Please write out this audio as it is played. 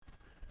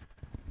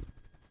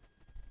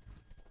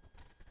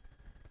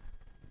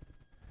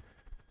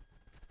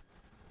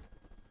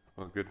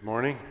Well, good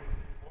morning.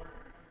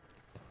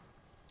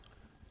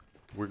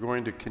 We're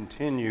going to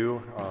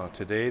continue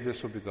today.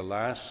 This will be the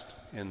last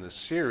in the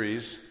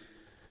series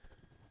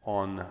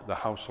on the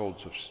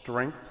Households of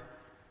Strength,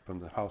 from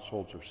the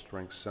Households of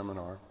Strength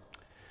seminar.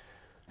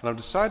 And I've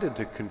decided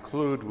to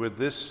conclude with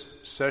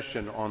this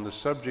session on the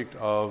subject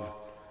of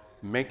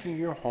making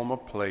your home a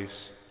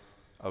place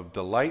of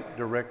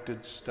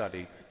delight-directed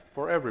study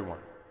for everyone,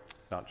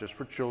 not just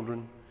for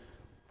children,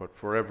 but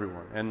for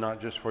everyone, and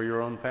not just for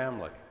your own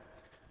family,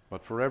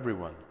 but for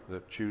everyone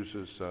that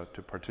chooses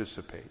to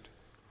participate.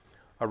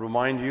 I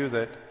remind you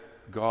that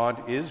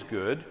God is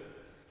good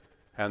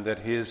and that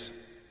His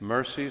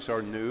mercies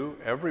are new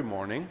every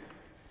morning,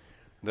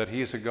 that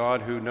He is a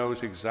God who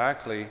knows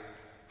exactly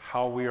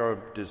how we are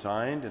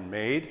designed and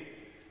made,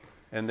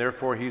 and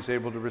therefore He's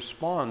able to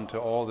respond to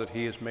all that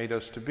He has made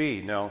us to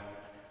be. Now,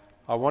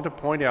 I want to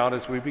point out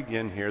as we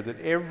begin here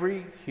that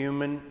every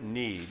human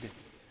need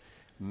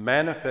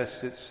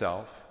manifests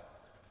itself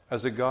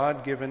as a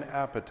God-given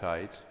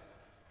appetite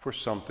for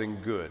something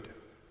good.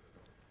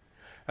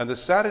 And the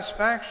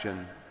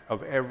satisfaction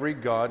of every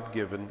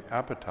God-given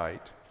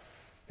appetite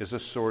is a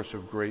source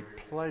of great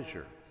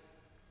pleasure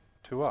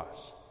to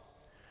us.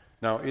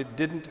 Now, it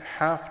didn't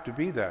have to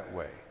be that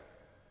way,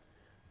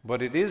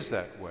 but it is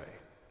that way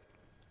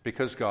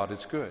because God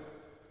is good.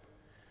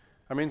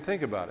 I mean,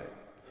 think about it.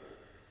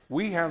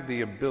 We have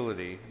the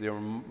ability, the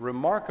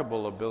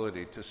remarkable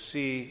ability to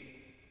see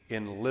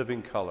in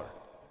living color.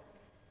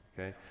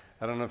 Okay?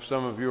 I don't know if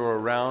some of you are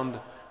around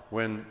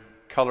when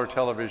color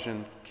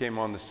television came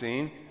on the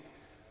scene.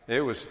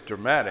 It was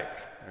dramatic,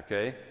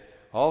 okay?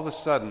 All of a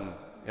sudden,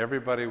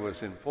 everybody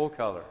was in full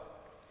color.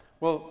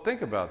 Well,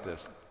 think about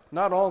this.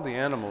 Not all the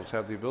animals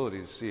have the ability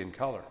to see in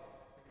color.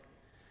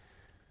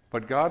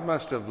 But God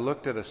must have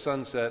looked at a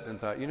sunset and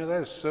thought,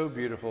 that is so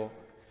beautiful.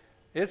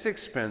 It's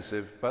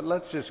expensive, but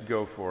let's just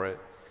go for it.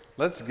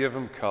 Let's give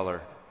them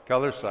color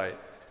sight,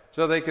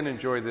 so they can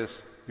enjoy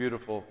this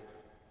beautiful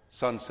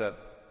sunset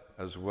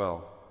as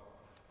well.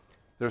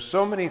 There's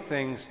so many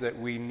things that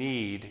we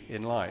need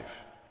in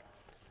life,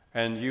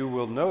 and you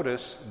will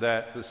notice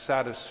that the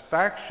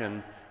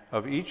satisfaction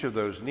of each of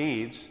those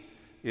needs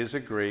is a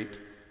great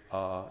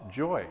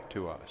joy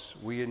to us.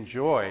 We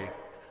enjoy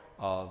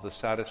the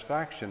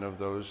satisfaction of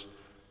those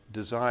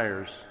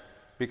desires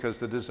because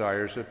the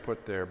desires are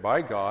put there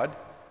by God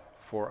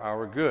for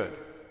our good.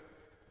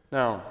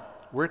 Now,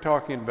 we're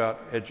talking about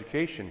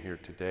education here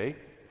today,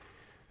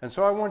 and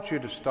so I want you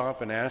to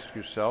stop and ask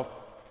yourself,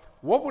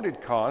 what would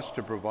it cost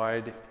to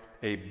provide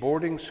a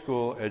boarding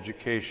school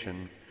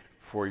education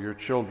for your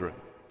children?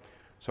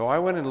 So I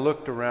went and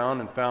looked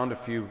around and found a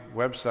few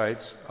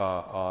websites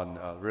on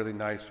really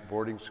nice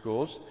boarding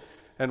schools.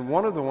 And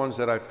one of the ones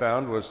that I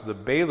found was the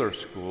Baylor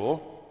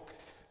School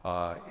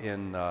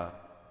in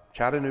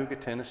Chattanooga,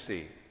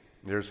 Tennessee.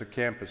 There's a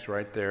campus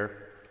right there.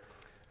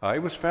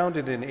 It was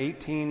founded in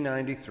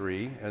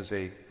 1893 as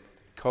a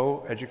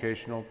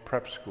co-educational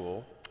prep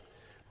school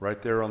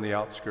right there on the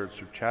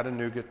outskirts of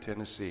Chattanooga,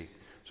 Tennessee.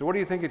 So what do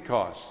you think it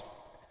costs?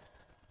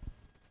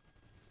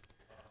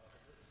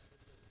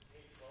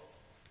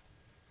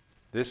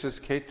 This is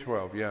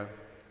K-12, yeah.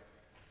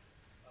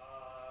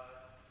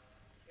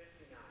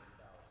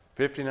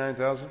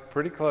 $59,000,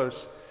 pretty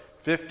close.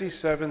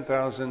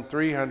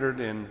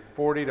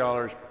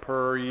 $57,340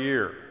 per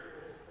year.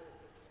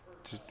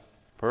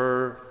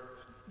 Per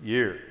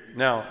year.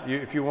 Now,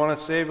 if you want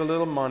to save a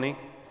little money,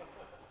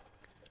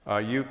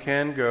 you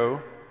can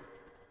go.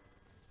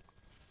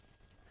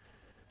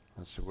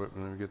 Let's see, let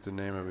me get the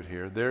name of it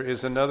here. There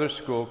is another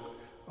school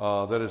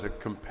that is a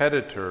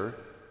competitor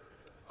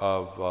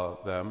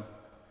of them.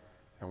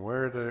 And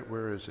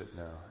where is it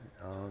now?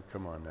 Oh,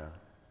 come on now.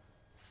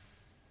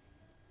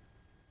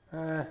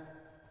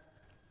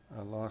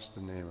 I lost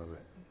the name of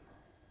it.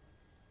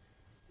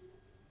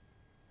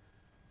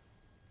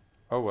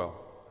 Oh well.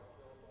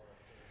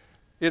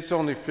 It's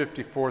only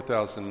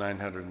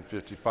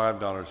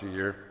 $54,955 a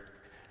year.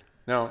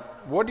 Now,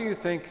 what do you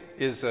think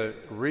is a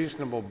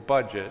reasonable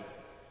budget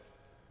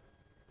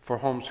for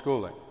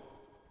homeschooling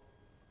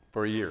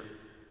for a year?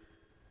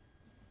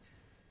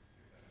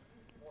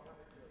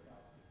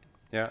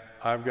 Yeah,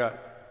 I've got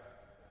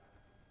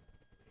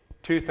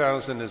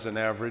 $2,000 as an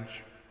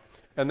average,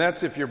 and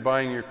that's if you're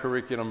buying your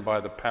curriculum by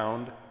the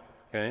pound,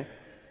 okay?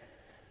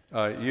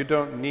 You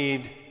don't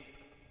need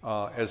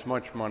as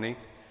much money,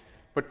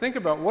 but think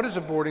about, what does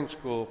a boarding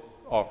school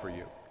offer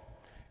you?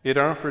 It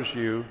offers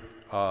you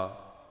a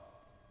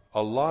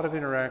lot of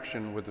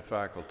interaction with the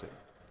faculty.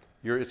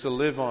 It's a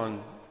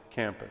live-on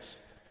campus.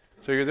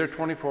 So you're there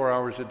 24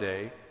 hours a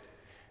day,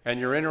 and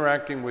you're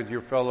interacting with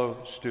your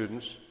fellow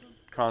students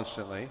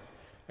constantly,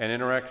 and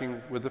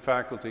interacting with the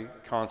faculty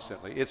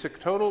constantly. It's a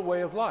total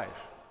way of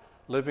life,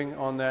 living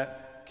on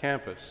that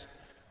campus.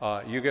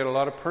 You get a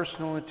lot of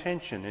personal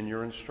attention in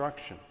your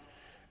instruction.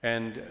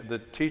 And the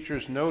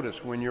teachers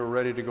notice when you're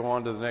ready to go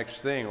on to the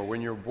next thing, or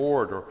when you're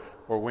bored,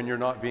 or when you're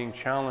not being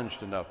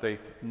challenged enough. They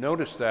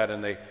notice that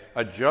and they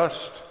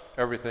adjust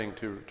everything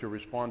to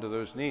respond to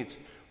those needs.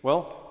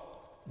 Well,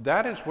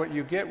 that is what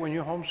you get when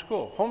you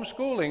homeschool.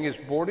 Homeschooling is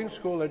boarding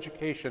school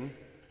education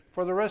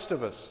for the rest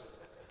of us.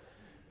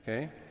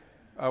 Okay?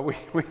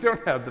 We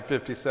don't have the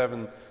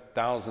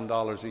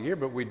 $57,000 a year,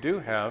 but we do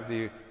have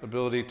the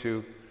ability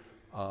to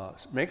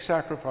make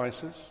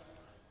sacrifices.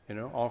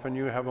 Often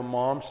you have a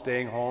mom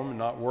staying home and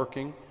not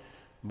working,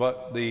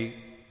 but the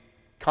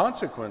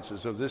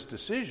consequences of this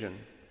decision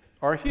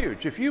are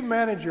huge. If you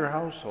manage your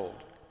household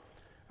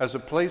as a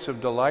place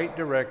of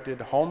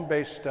delight-directed,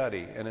 home-based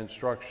study and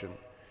instruction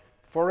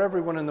for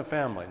everyone in the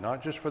family,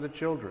 not just for the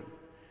children,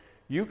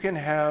 you can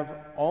have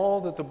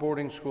all that the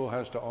boarding school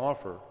has to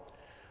offer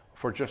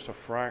for just a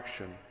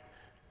fraction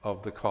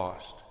of the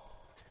cost.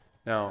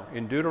 Now,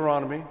 in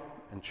Deuteronomy,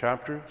 in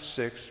chapter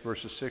 6,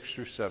 verses 6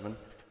 through 7,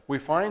 we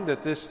find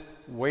that this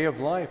way of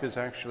life is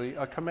actually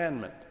a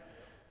commandment.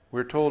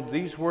 We're told,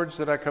 "These words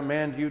that I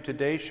command you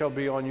today shall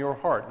be on your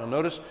heart." Now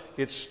notice,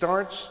 it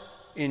starts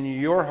in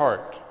your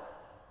heart.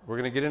 We're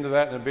going to get into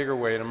that in a bigger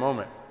way in a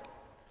moment.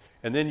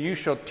 "And then you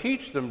shall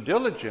teach them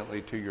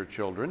diligently to your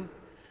children,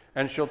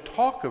 and shall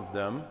talk of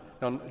them."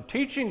 Now,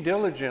 teaching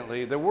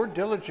diligently, the word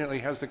diligently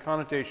has the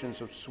connotations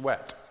of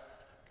sweat.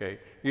 Okay?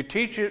 You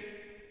teach it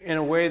in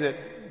a way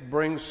that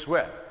brings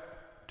sweat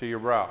to your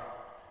brow.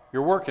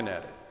 You're working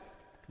at it.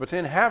 But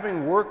then,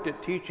 having worked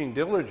at teaching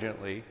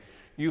diligently,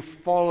 you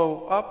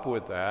follow up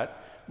with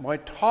that by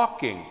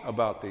talking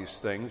about these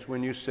things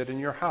when you sit in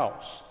your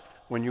house,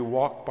 when you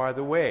walk by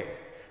the way.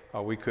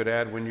 We could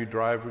add when you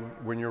drive,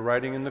 when you're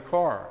riding in the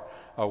car,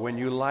 when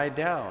you lie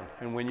down,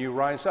 and when you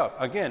rise up.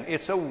 Again,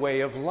 it's a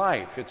way of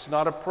life. It's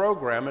not a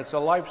program, it's a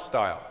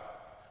lifestyle.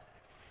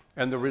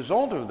 And the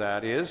result of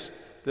that is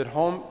that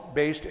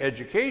home-based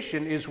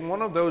education is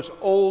one of those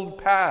old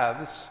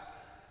paths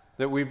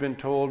that we've been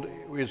told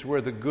is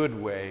where the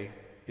good way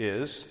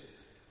is,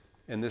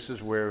 and this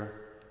is where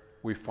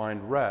we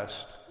find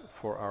rest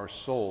for our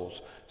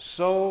souls.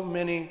 So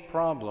many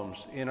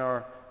problems in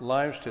our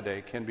lives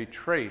today can be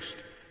traced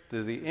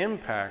to the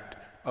impact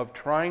of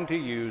trying to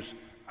use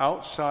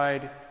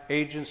outside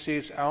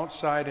agencies,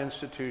 outside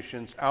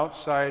institutions,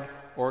 outside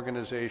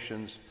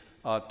organizations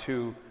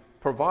to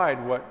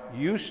provide what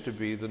used to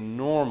be the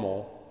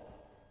normal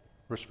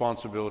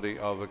responsibility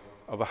of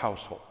a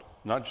household.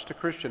 Not just a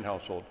Christian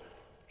household,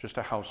 just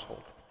a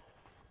household.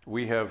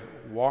 We have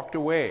walked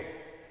away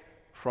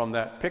from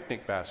that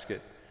picnic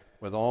basket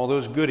with all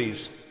those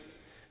goodies,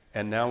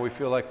 and now we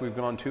feel like we've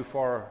gone too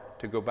far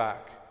to go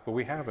back, but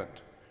we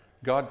haven't.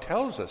 God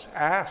tells us,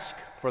 ask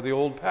for the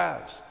old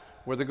paths,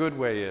 where the good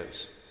way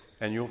is,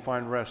 and you'll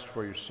find rest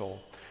for your soul.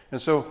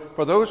 And so,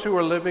 for those who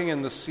are living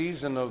in the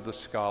season of the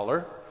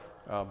scholar,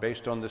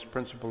 based on this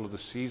principle of the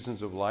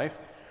seasons of life,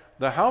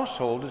 the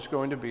household is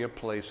going to be a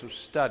place of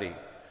study.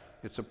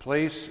 It's a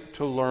place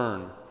to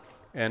learn,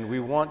 and we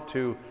want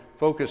to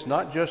focus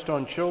not just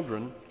on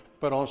children,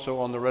 but also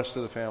on the rest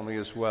of the family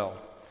as well.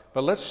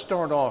 But let's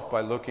start off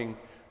by looking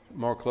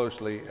more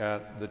closely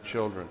at the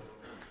children.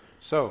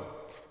 So,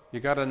 you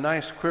got a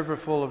nice quiver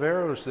full of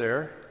arrows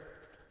there.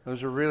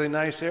 Those are really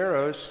nice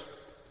arrows.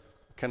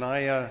 Can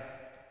I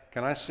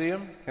see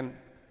them? Do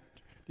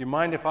you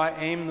mind if I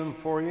aim them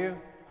for you?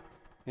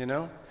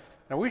 Now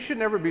we should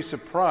never be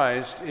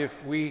surprised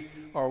if we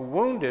are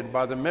wounded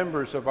by the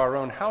members of our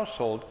own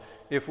household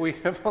if we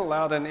have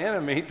allowed an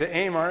enemy to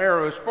aim our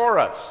arrows for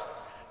us.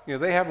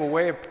 They have a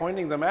way of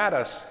pointing them at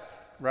us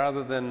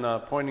rather than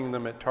pointing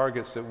them at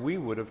targets that we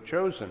would have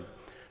chosen.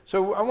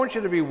 So I want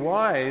you to be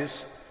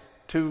wise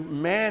to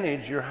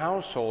manage your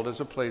household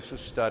as a place of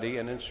study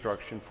and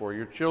instruction for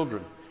your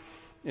children.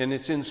 And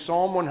it's in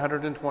Psalm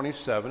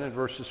 127, in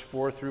verses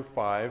 4 through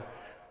 5,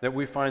 that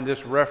we find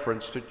this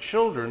reference to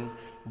children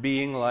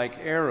being like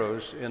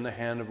arrows in the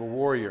hand of a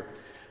warrior.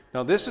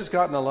 Now, this has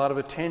gotten a lot of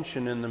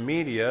attention in the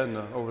media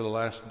over the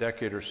last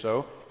decade or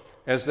so,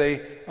 as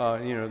they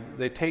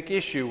take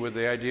issue with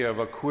the idea of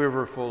a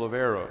quiver full of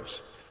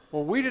arrows.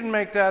 Well, we didn't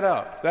make that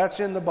up.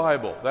 That's in the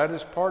Bible. That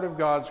is part of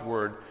God's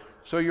Word.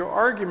 So your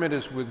argument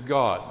is with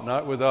God,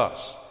 not with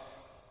us.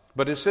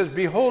 But it says,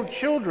 "Behold,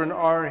 children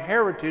are a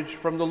heritage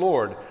from the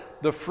Lord.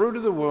 The fruit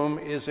of the womb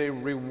is a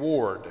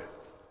reward."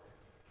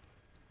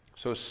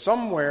 So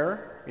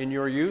somewhere in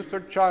your youth or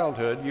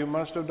childhood, you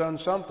must have done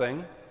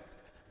something,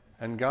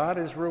 and God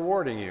is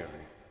rewarding you.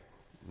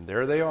 And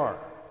there they are.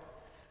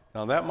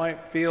 Now that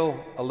might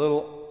feel a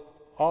little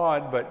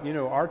odd, but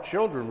our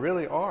children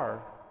really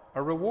are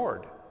a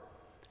reward.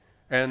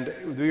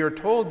 And we are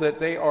told that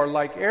they are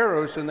like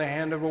arrows in the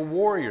hand of a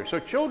warrior. So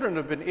children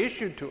have been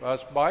issued to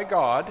us by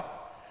God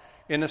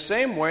in the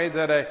same way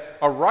that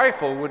a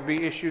rifle would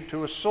be issued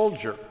to a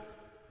soldier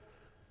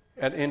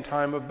in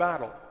time of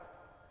battle.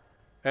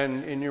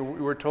 And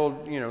we're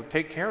told,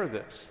 take care of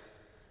this.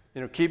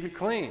 Keep it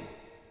clean.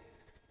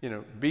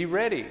 Be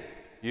ready.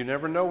 You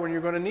never know when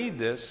you're going to need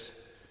this.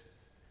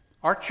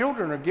 Our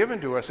children are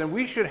given to us, and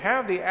we should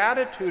have the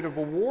attitude of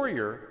a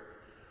warrior,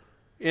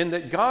 in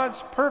that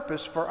God's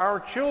purpose for our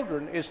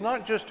children is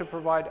not just to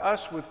provide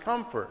us with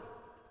comfort,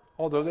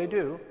 although they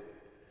do.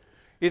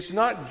 It's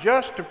not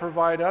just to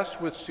provide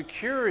us with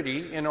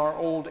security in our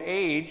old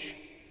age,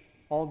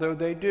 although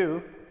they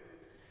do.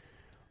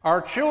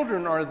 Our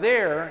children are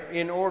there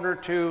in order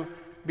to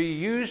be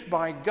used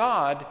by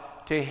God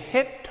to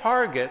hit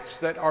targets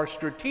that are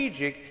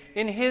strategic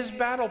in His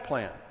battle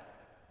plan.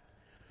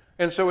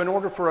 And so in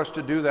order for us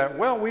to do that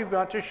well, we've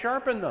got to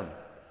sharpen them.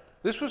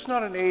 This was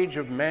not an age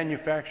of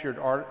manufactured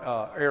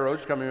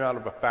arrows coming out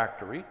of a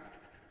factory.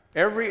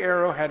 Every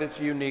arrow had its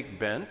unique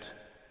bent,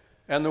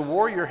 and the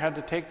warrior had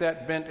to take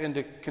that bent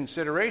into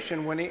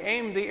consideration when he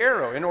aimed the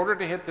arrow. In order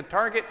to hit the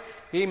target,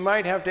 he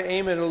might have to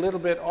aim it a little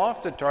bit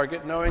off the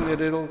target, knowing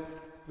that it'll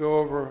go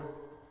over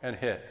and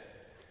hit.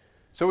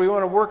 So we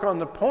want to work on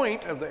the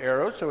point of the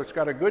arrow, so it's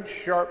got a good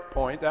sharp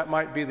point. That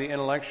might be the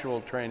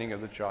intellectual training of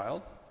the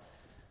child.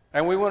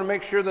 And we want to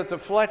make sure that the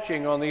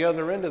fletching on the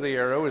other end of the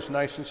arrow is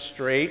nice and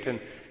straight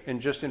and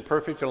just in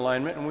perfect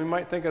alignment. And we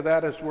might think of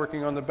that as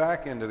working on the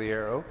back end of the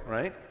arrow,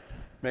 right?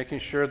 Making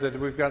sure that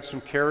we've got some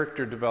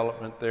character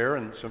development there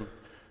and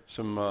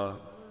some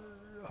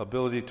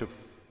ability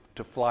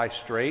to fly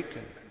straight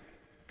and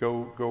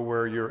go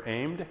where you're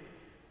aimed.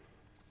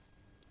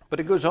 But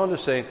it goes on to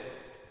say,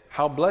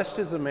 how blessed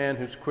is the man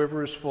whose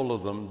quiver is full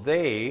of them.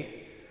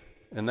 They,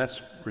 and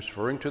that's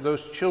referring to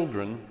those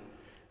children,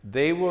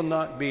 they will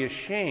not be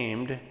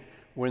ashamed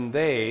when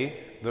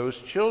they,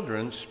 those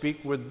children,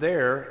 speak with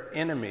their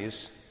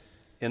enemies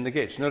in the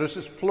gates. Notice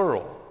it's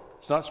plural.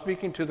 It's not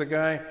speaking to the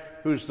guy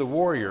who's the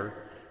warrior.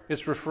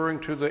 It's referring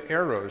to the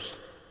arrows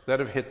that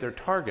have hit their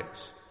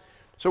targets.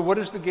 So what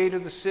is the gate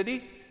of the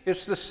city?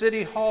 It's the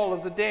city hall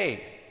of the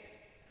day.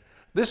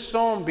 This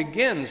psalm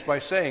begins by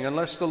saying,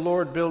 unless the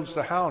Lord builds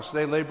the house,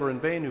 they labor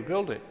in vain who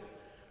build it.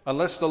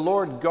 Unless the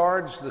Lord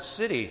guards the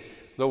city,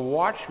 the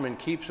watchman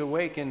keeps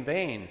awake in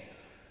vain.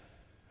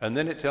 And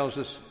then it tells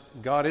us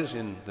God is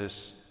in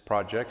this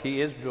project.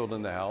 He is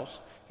building the house.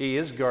 He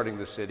is guarding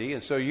the city.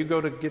 And so you go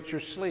to get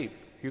your sleep.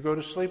 You go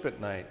to sleep at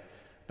night.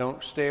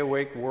 Don't stay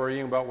awake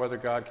worrying about whether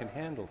God can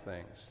handle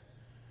things.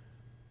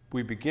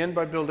 We begin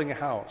by building a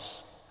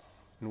house,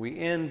 and we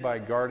end by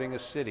guarding a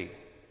city.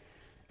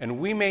 And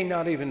we may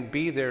not even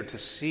be there to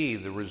see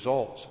the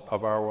results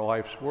of our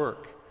life's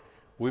work.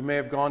 We may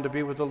have gone to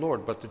be with the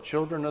Lord, but the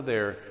children are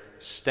there,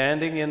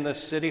 standing in the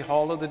city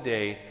hall of the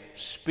day,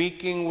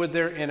 speaking with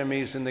their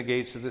enemies in the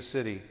gates of the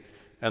city.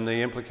 And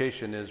the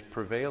implication is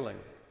prevailing.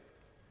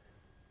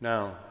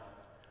 Now,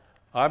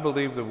 I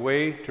believe the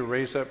way to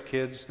raise up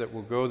kids that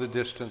will go the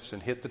distance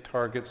and hit the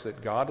targets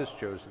that God has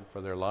chosen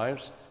for their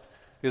lives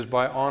is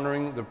by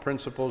honoring the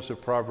principles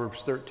of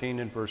Proverbs 13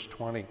 and verse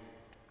 20.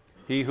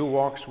 He who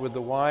walks with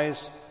the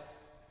wise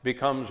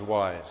becomes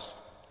wise.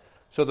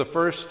 So the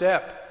first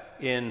step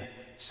in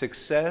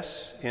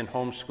success in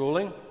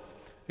homeschooling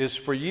is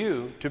for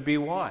you to be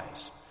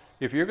wise.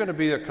 If you're going to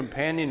be a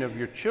companion of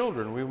your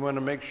children, we want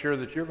to make sure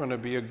that you're going to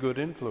be a good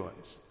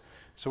influence.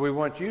 So we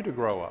want you to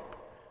grow up.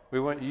 We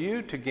want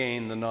you to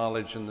gain the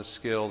knowledge and the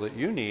skill that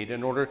you need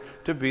in order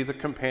to be the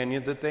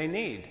companion that they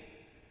need.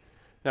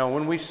 Now,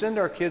 when we send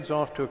our kids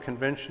off to a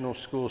conventional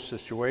school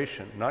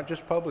situation, not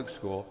just public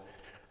school,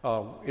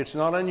 it's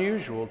not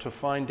unusual to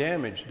find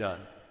damage done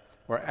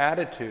where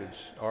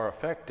attitudes are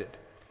affected.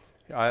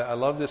 I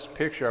love this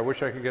picture. I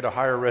wish I could get a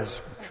higher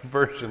res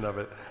version of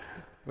it.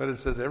 But it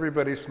says,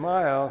 everybody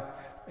smile,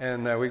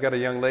 and we got a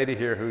young lady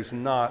here who's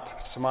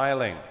not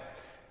smiling.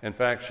 In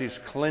fact, she's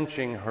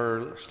clenching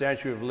her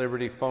Statue of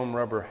Liberty foam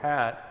rubber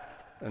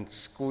hat and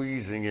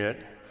squeezing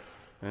it.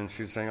 And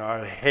she's saying,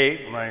 I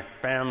hate my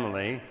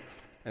family.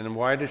 And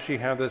why does she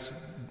have this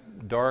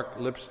dark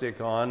lipstick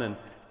on?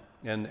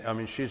 And I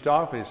mean, she's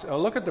obvious. Oh,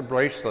 look at the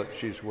bracelet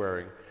she's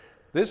wearing.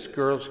 This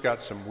girl's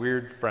got some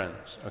weird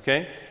friends,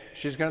 okay?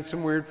 She's got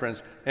some weird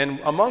friends. And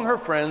among her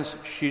friends,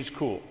 she's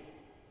cool.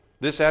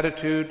 This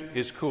attitude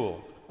is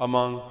cool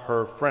among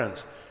her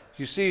friends.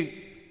 You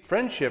see,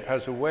 friendship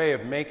has a way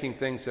of making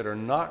things that are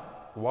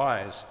not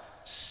wise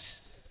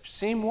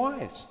seem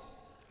wise.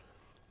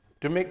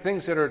 To make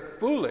things that are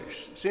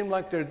foolish seem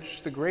like they're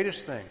just the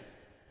greatest thing.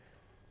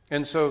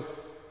 And so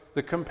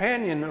the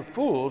companion of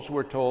fools,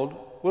 we're told,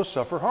 will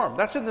suffer harm.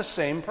 That's in the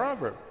same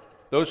proverb.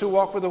 Those who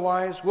walk with the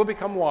wise will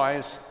become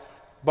wise,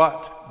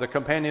 but the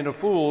companion of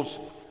fools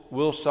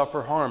will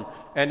suffer harm.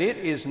 And it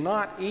is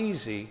not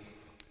easy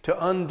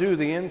to undo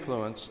the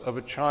influence of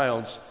a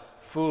child's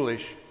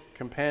foolish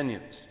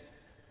companions.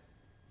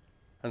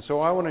 And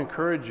so I want to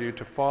encourage you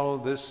to follow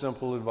this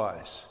simple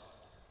advice.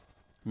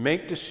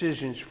 Make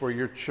decisions for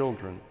your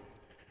children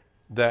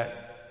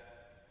that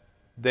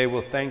they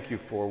will thank you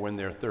for when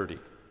they're 30.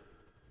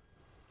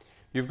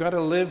 You've got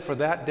to live for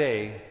that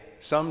day,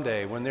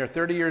 someday, when they're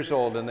 30 years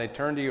old and they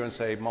turn to you and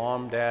say,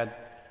 Mom, Dad,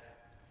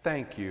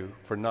 thank you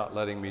for not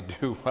letting me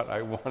do what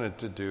I wanted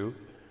to do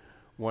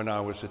when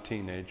I was a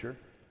teenager.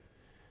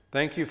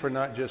 Thank you for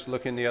not just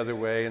looking the other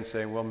way and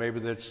saying, well, maybe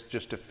that's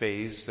just a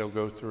phase they'll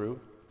go through.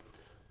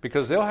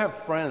 Because they'll have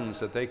friends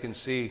that they can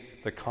see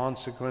the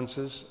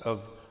consequences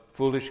of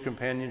foolish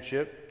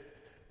companionship,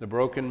 the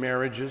broken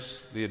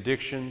marriages, the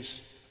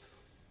addictions,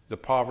 the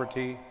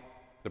poverty,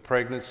 the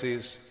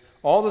pregnancies,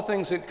 all the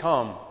things that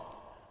come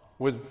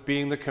with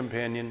being the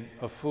companion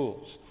of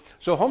fools.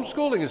 So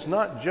homeschooling is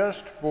not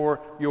just for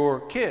your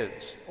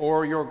kids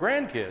or your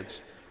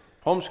grandkids.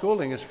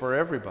 Homeschooling is for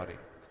everybody.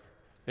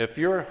 If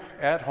you're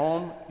at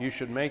home, you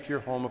should make your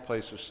home a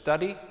place of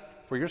study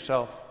for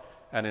yourself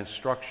and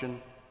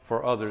instruction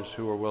for others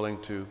who are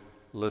willing to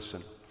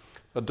listen.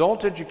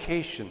 Adult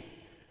education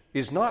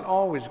is not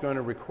always going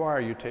to require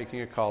you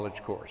taking a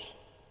college course.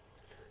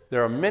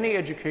 There are many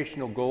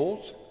educational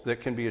goals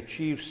that can be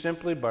achieved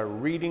simply by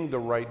reading the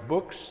right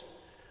books,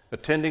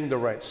 attending the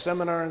right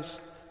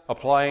seminars,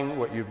 applying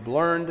what you've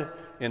learned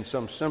in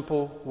some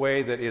simple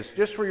way that is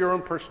just for your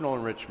own personal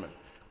enrichment,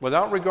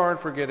 without regard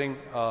for getting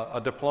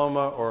a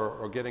diploma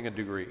or getting a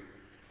degree.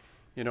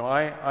 You know,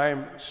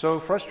 I'm so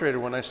frustrated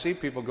when I see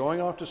people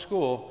going off to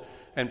school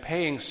and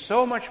paying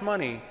so much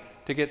money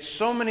to get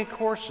so many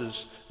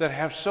courses that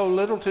have so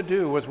little to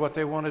do with what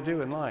they want to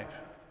do in life.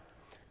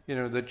 You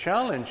know, the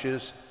challenge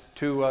is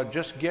to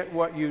just get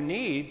what you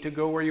need to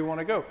go where you want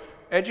to go.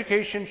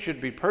 Education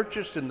should be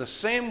purchased in the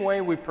same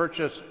way we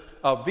purchase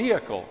a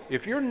vehicle.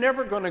 If you're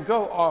never going to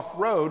go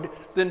off-road,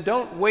 then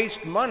don't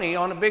waste money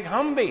on a big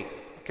Humvee,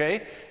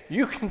 okay?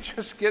 You can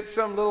just get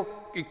some little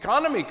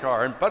economy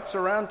car and putz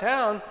around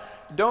town.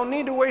 Don't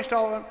need to waste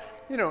all of it.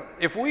 You know,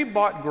 if we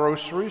bought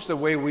groceries the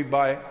way we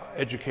buy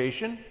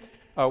education,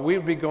 we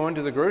would be going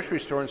to the grocery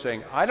store and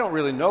saying, I don't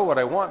really know what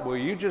I want. Will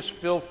you just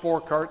fill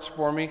 4 carts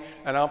for me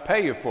and I'll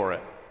pay you for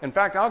it? In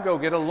fact, I'll go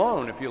get a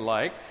loan if you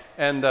like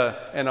and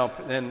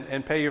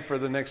pay you for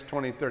the next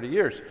 20, 30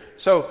 years.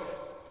 So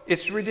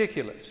it's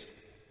ridiculous.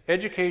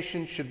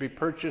 Education should be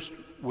purchased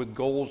with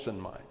goals in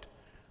mind.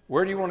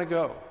 Where do you want to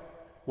go?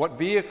 What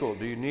vehicle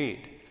do you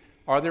need?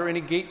 Are there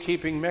any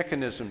gatekeeping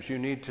mechanisms you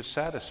need to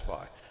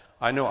satisfy?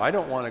 I know I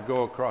don't want to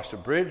go across a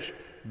bridge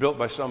built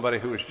by somebody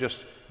who is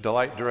just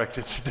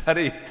delight-directed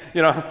study.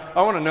 You know,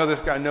 I want to know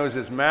this guy knows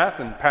his math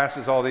and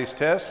passes all these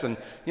tests and,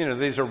 you know,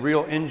 he's a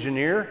real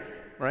engineer,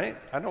 right?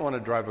 I don't want to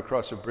drive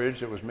across a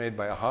bridge that was made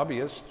by a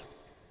hobbyist.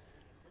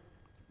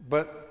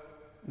 But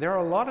there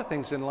are a lot of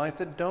things in life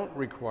that don't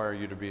require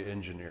you to be an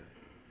engineer,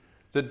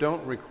 that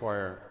don't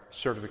require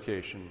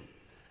certification.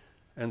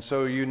 And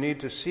so you need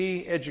to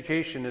see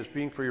education as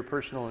being for your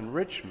personal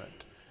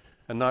enrichment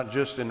and not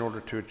just in order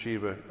to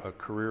achieve a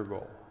career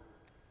goal.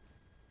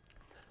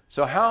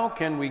 So how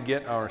can we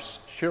get our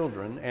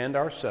children and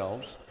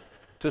ourselves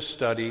to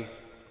study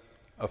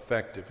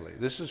effectively?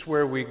 This is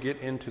where we get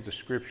into the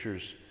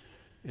Scriptures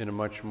in a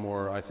much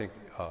more, I think,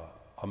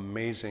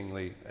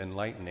 amazingly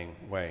enlightening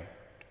way.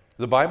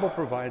 The Bible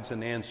provides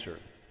an answer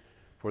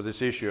for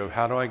this issue of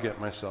how do I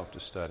get myself to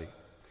study.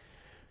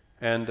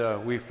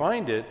 And we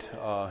find it,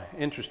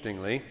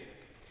 interestingly,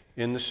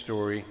 in the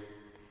story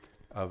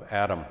of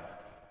Adam.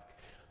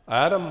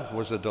 Adam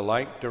was a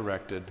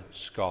delight-directed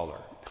scholar.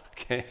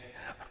 Okay?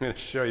 I'm going to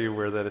show you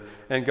where that is.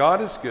 And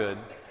God is good,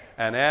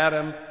 and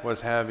Adam was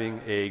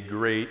having a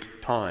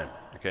great time.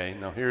 Okay?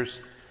 Now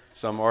here's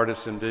some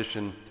artist's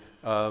rendition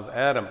of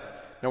Adam.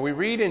 Now we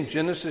read in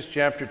Genesis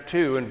chapter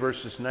 2 and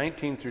verses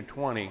 19 through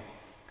 20,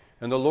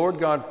 and the Lord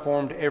God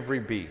formed every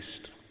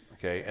beast.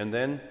 Okay?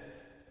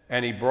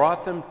 And he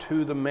brought them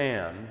to the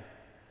man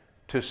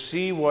to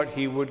see what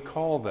he would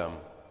call them.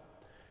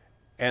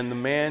 And the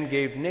man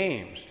gave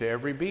names to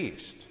every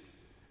beast.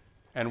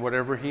 And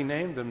whatever he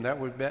named them,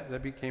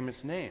 that became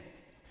its name.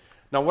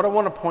 Now what I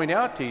want to point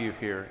out to you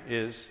here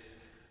is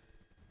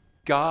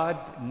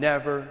God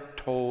never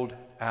told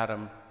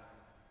Adam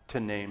to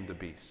name the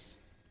beasts.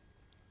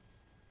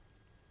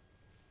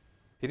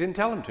 He didn't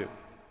tell him to.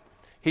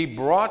 He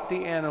brought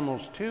the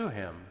animals to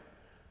him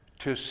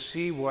to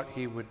see what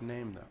he would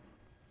name them.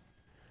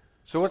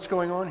 So what's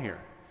going on here?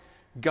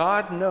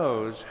 God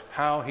knows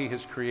how he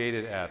has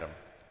created Adam.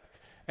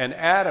 And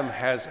Adam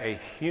has a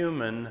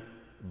human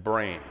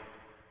brain.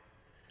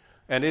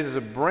 And it is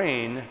a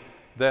brain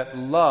that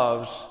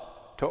loves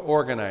to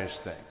organize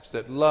things,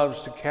 that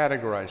loves to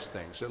categorize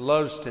things, that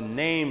loves to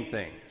name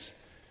things.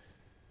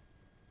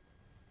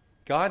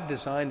 God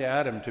designed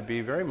Adam to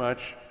be very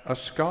much a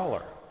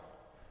scholar.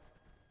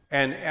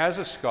 And as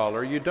a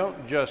scholar, you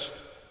don't just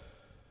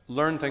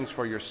learn things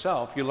for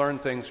yourself, you learn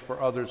things for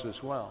others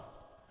as well.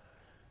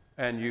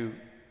 And you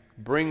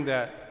bring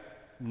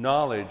that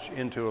knowledge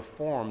into a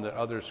form that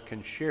others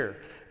can share.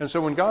 And so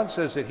when God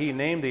says that he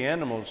named the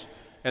animals,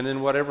 and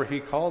then whatever he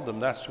called them,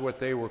 that's what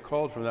they were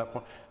called from that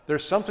point.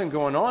 There's something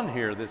going on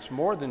here that's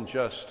more than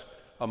just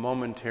a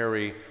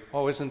momentary,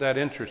 oh, isn't that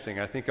interesting?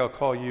 I think I'll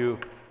call you,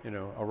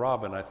 a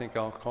robin. I think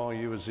I'll call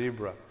you a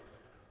zebra.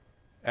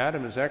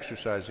 Adam is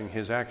exercising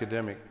his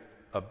academic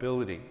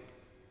ability.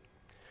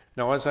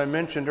 Now, as I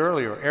mentioned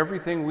earlier,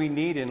 everything we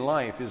need in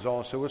life is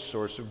also a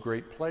source of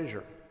great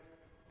pleasure.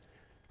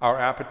 Our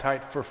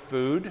appetite for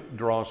food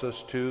draws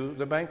us to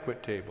the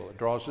banquet table. It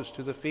draws us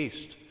to the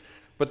feast.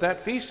 But that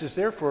feast is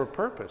there for a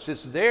purpose.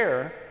 It's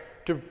there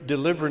to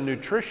deliver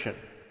nutrition.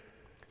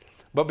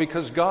 But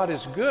because God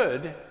is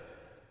good,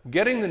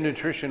 getting the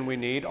nutrition we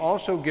need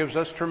also gives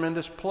us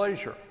tremendous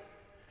pleasure.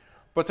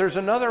 But there's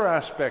another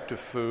aspect of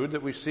food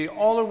that we see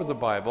all over the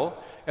Bible,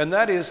 and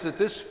that is that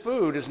this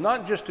food is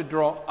not just to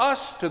draw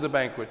us to the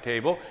banquet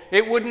table.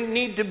 It wouldn't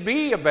need to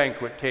be a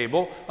banquet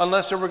table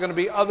unless there were going to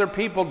be other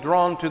people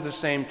drawn to the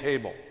same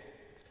table.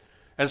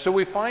 And so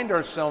we find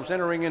ourselves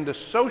entering into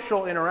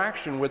social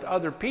interaction with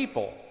other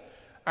people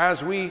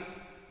as we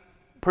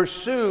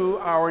pursue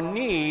our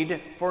need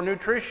for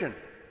nutrition.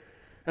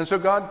 And so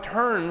God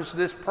turns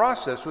this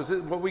process, with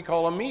what we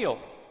call a meal,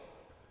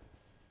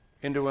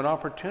 into an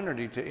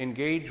opportunity to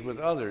engage with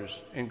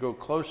others and go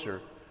closer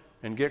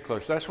and get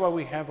closer. That's why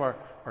we have our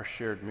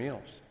shared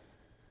meals.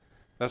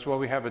 That's why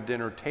we have a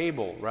dinner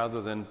table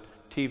rather than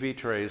TV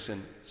trays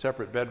in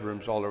separate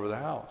bedrooms all over the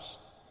house.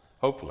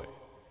 Hopefully.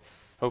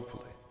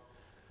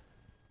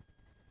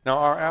 Now,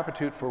 our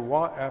appetite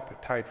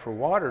for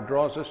water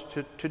draws us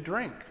to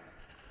drink.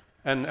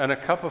 And a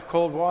cup of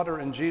cold water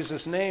in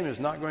Jesus' name is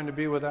not going to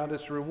be without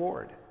its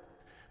reward.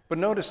 But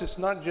notice it's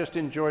not just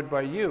enjoyed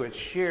by you, it's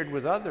shared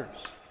with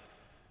others.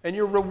 And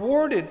you're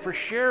rewarded for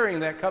sharing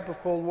that cup of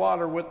cold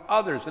water with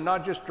others and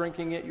not just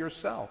drinking it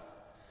yourself.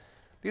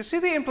 Do you see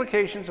the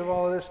implications of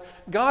all of this?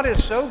 God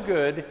is so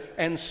good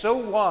and so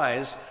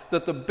wise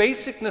that the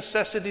basic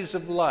necessities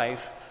of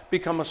life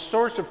become a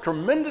source of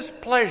tremendous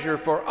pleasure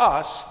for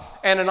us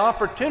and an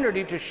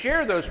opportunity to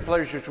share those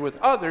pleasures with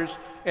others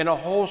in a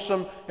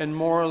wholesome and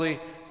morally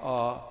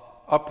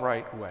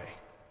upright way.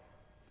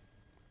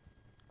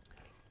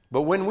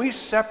 But when we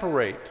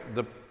separate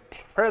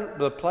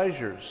the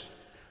pleasures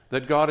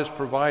that God has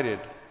provided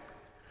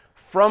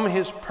from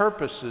His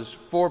purposes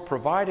for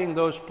providing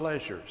those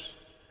pleasures,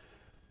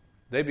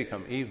 they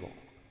become evil.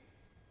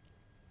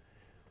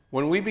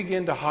 When we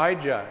begin to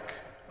hijack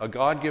a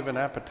God-given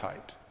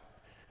appetite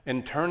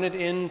and turn it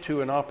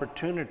into an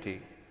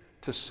opportunity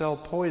to sell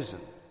poison,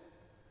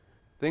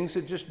 things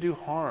that just do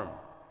harm,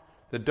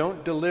 that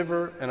don't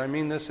deliver, and I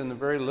mean this in the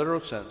very literal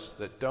sense,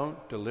 that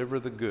don't deliver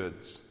the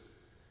goods,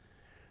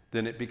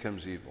 then it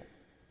becomes evil.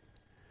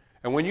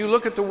 And when you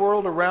look at the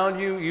world around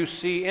you, you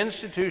see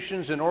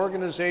institutions and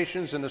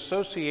organizations and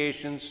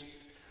associations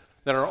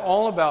that are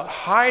all about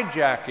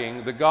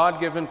hijacking the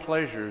God-given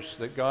pleasures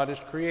that God has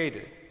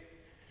created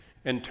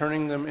and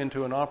turning them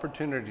into an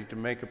opportunity to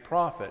make a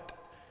profit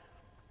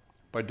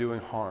by doing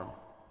harm.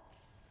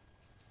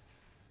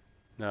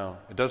 Now,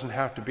 it doesn't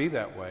have to be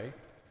that way,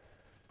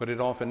 but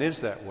it often is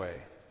that way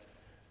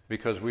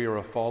because we are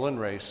a fallen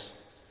race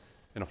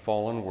in a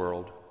fallen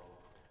world,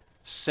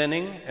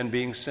 sinning and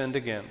being sinned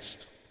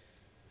against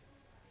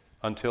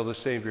until the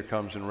Savior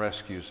comes and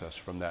rescues us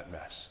from that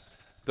mess.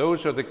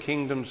 Those are the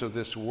kingdoms of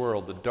this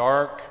world, the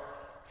dark,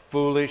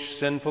 foolish,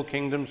 sinful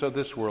kingdoms of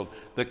this world,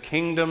 the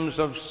kingdoms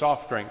of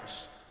soft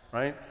drinks,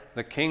 right?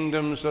 The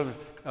kingdoms of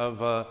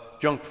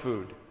junk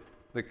food,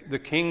 the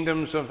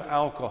kingdoms of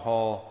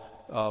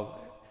alcohol,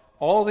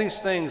 all these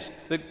things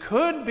that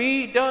could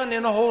be done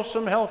in a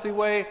wholesome, healthy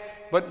way,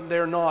 but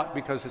they're not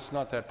because it's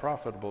not that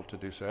profitable to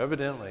do so,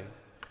 evidently.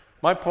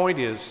 My point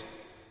is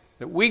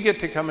that we get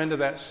to come into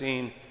that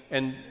scene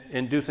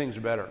and do things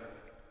better.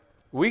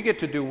 We get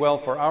to do well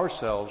for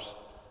ourselves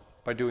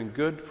by doing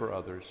good for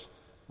others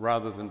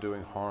rather than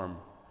doing harm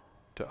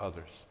to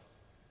others.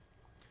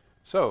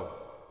 So,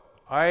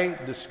 I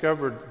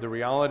discovered the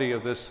reality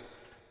of this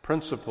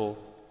principle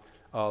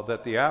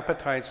that the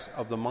appetites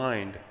of the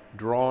mind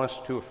draw us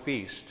to a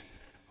feast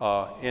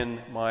in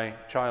my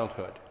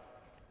childhood.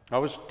 I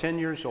was 10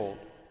 years old,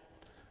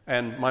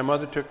 and my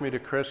mother took me to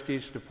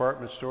Kresge's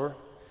department store,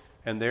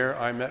 and there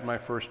I met my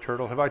first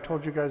turtle. Have I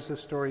told you guys this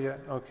story yet?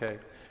 Okay,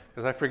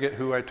 because I forget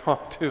who I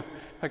talked to.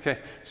 Okay,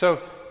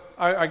 so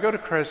I go to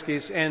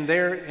Kresge's, and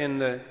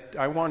there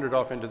I wandered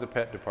off into the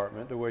pet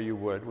department the way you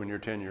would when you're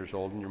 10 years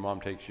old and your mom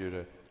takes you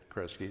to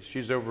Kresge's.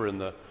 She's over in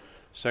the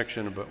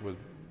section with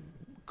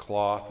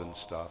cloth and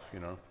stuff, you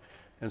know.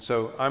 And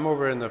so I'm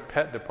over in the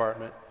pet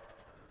department,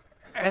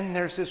 and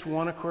there's this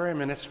one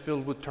aquarium, and it's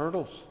filled with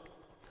turtles.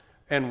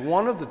 And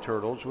one of the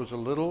turtles was a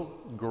little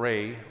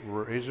gray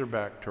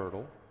ridgeback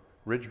turtle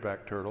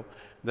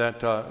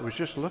that was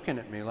just looking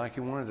at me like he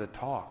wanted to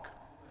talk.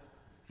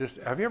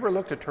 Have you ever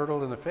looked a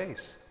turtle in the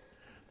face?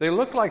 They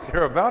look like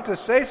they're about to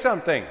say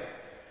something,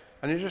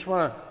 and you just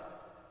want to,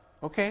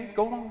 okay,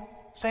 go on,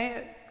 say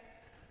it.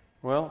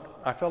 Well,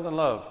 I fell in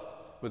love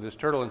with this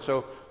turtle, and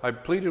so I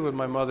pleaded with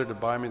my mother to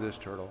buy me this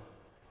turtle,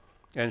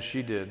 and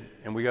she did.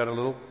 And we got a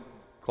little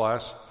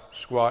glass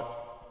squat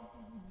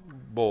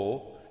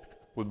bowl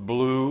with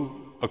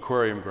blue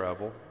aquarium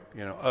gravel,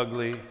 you know,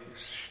 ugly,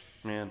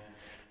 man,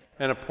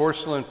 and a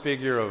porcelain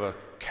figure of a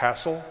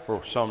castle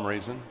for some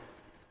reason.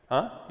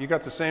 Huh? You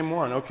got the same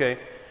one, okay.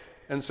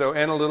 And so,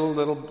 and a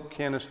little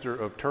canister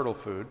of turtle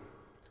food.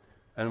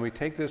 And we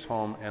take this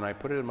home, and I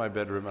put it in my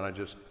bedroom, and I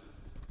just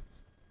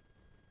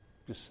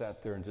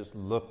sat there and just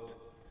looked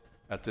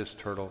at this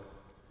turtle.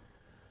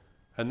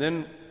 And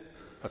then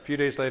a few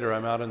days later,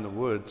 I'm out in the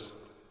woods,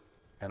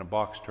 and a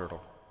box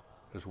turtle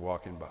is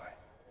walking by.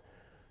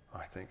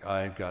 I think,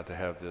 I've got to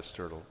have this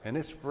turtle, and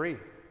it's free.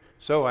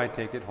 So I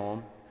take it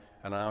home,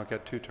 and I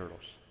got 2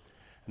 turtles.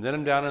 And then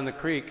I'm down in the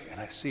creek, and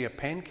I see a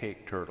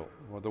pancake turtle,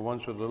 the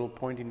ones with a little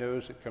pointy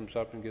nose that comes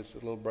up and gets a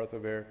little breath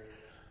of air.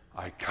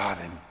 I got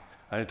him.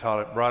 I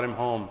brought him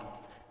home.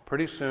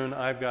 Pretty soon,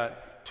 I've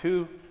got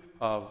 2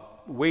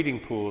 wading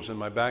pools in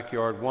my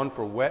backyard, one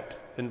for wet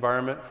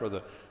environment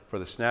for for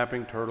the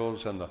snapping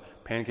turtles and the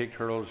pancake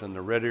turtles and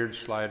the red-eared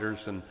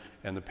sliders and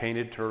the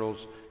painted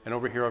turtles. And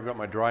over here I've got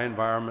my dry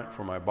environment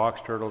for my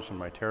box turtles and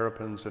my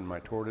terrapins and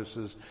my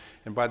tortoises.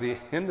 And by the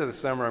end of the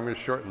summer, I'm going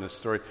to shorten this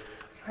story,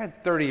 I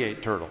had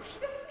 38 turtles.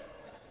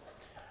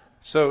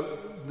 So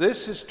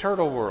this is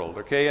Turtle World,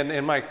 okay?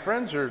 And my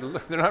friends they're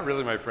not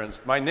really my friends.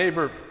 My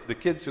neighbor, the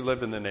kids who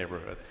live in the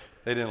neighborhood,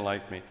 they didn't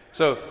like me.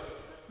 So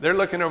they're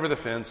looking over the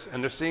fence,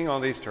 and they're seeing all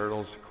these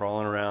turtles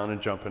crawling around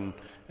and jumping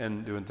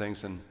and doing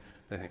things, and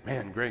they think,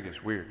 man, Greg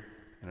is weird,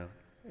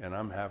 and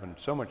I'm having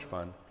so much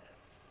fun.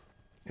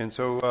 And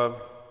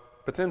so,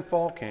 but then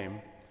fall came.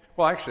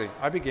 Well, actually,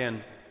 I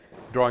began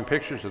drawing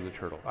pictures of the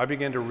turtle. I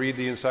began to read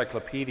the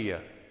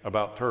encyclopedia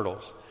about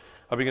turtles.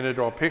 I began to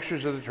draw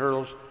pictures of the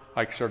turtles.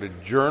 I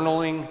started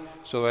journaling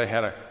so that I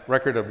had a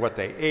record of what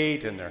they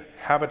ate and their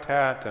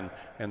habitat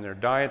and their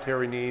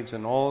dietary needs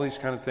and all these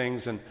kind of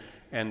things. And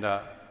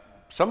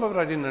some of it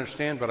I didn't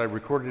understand, but I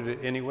recorded it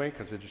anyway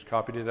because I just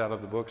copied it out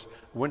of the books.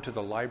 Went to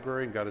the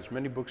library and got as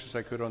many books as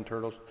I could on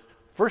turtles.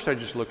 First, I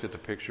just looked at the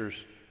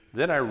pictures.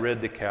 Then I read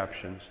the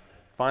captions.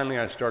 Finally,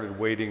 I started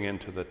wading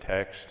into the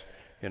text,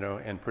 and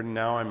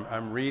now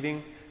I'm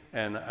reading,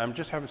 and I'm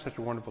just having such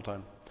a wonderful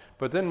time.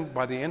 But then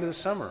by the end of the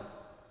summer,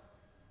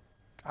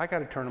 I got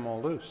to turn them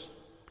all loose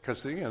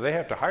because they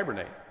have to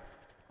hibernate.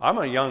 I'm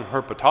a young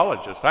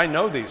herpetologist. I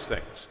know these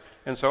things.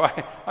 And so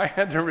I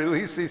had to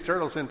release these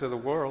turtles into the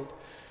world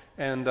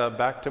and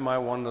back to my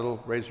one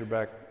little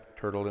razorback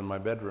turtle in my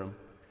bedroom.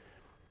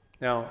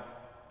 Now,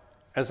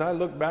 as I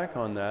look back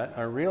on that,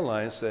 I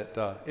realize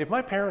that if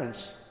my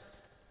parents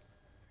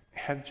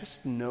had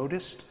just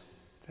noticed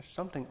there's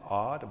something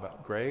odd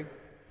about Greg,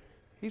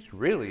 he's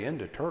really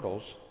into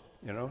turtles,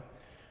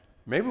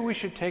 Maybe we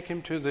should take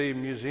him to the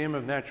Museum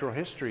of Natural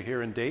History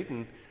here in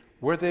Dayton,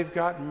 where they've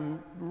got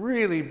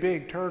really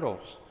big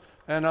turtles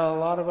and a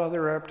lot of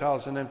other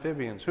reptiles and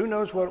amphibians. Who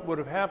knows what would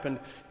have happened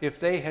if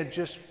they had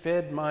just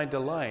fed my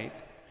delight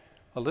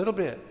a little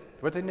bit,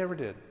 but they never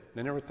did.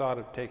 They never thought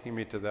of taking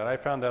me to that. I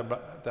found out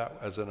about that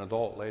as an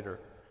adult later.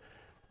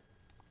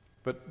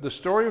 But the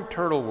story of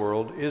Turtle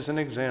World is an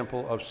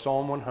example of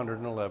Psalm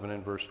 111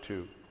 and verse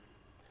 2.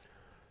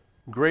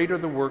 Great are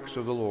the works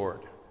of the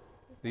Lord.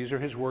 These are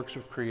his works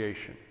of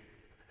creation.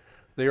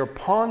 They are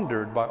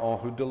pondered by all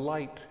who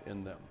delight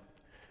in them.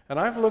 And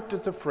I've looked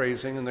at the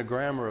phrasing and the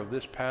grammar of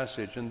this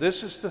passage, and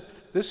this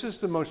is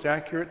the most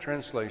accurate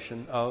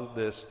translation of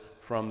this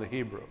from the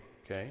Hebrew,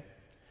 okay?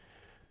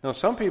 Now,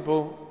 some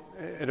people,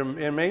 it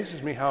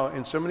amazes me how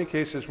in so many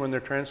cases when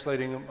they're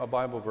translating a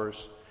Bible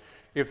verse,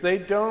 if they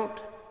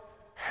don't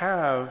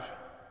have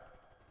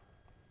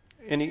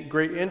any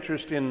great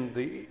interest in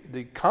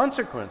the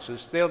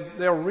consequences, they'll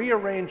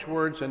rearrange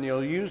words and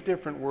they'll use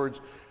different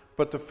words.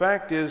 But the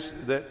fact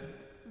is that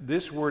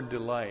this word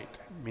delight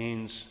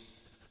means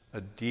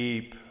a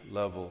deep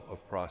level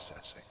of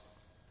processing.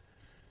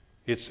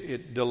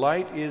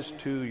 Delight is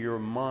to your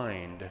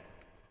mind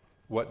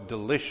what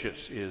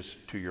delicious is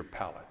to your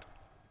palate.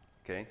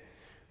 Okay?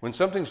 When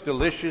something's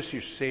delicious,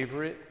 you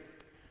savor it.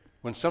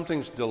 When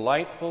something's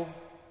delightful,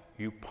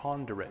 you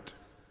ponder it.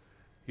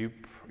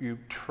 You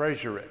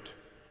treasure it.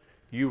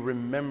 You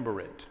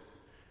remember it.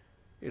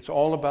 It's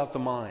all about the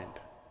mind.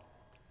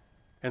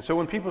 And so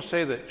when people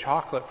say that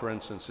chocolate, for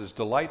instance, is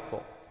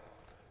delightful,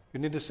 you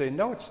need to say,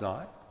 no, it's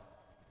not.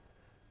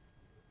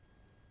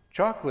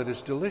 Chocolate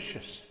is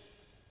delicious.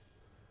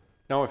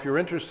 Now, if you're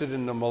interested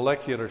in the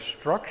molecular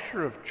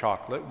structure of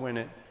chocolate when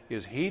it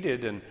is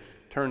heated and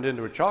turned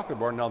into a chocolate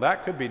bar, now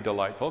that could be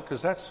delightful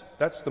because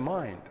that's the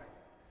mind.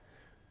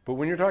 But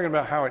when you're talking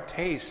about how it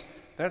tastes,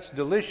 that's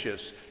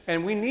delicious.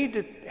 And we need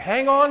to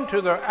hang on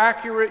to the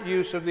accurate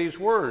use of these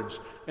words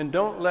and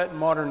don't let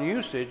modern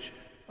usage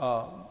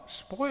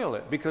spoil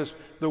it, because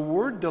the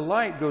word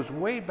delight goes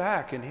way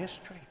back in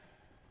history.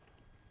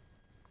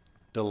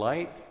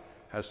 Delight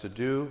has to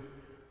do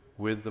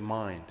with the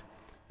mind.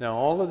 Now,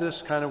 all of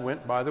this kind of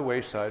went by the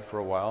wayside for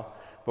a while,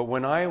 but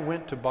when I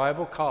went to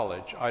Bible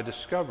college, I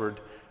discovered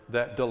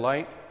that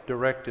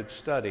delight-directed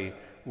study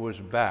was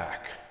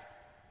back.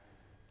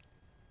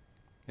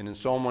 And in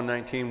Psalm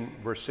 119,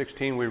 verse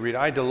 16, we read,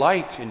 I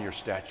delight in your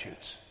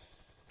statutes.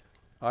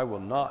 I will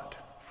not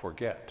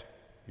forget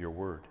your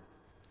word.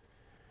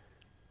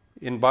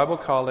 In Bible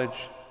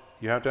college,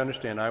 you have to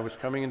understand, I was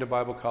coming into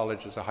Bible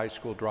college as a high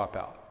school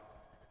dropout.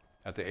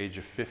 At the age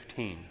of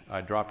 15,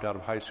 I dropped out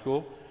of high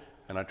school,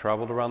 and I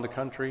traveled around the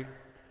country,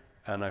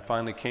 and I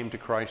finally came to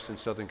Christ in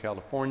Southern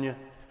California.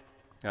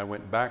 I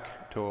went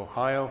back to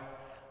Ohio.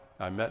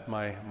 I met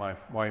my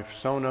wife,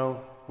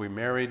 Sono. We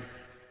married.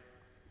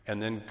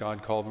 And then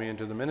God called me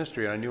into the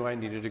ministry. I knew I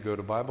needed to go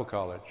to Bible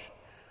college.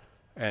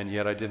 And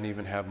yet I didn't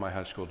even have my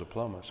high school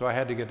diploma. So I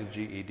had to get a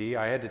GED.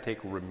 I had to take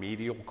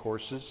remedial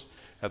courses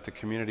at the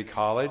community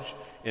college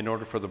in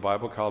order for the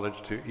Bible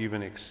college to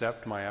even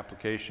accept my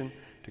application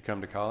to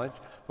come to college.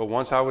 But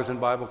once I was in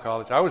Bible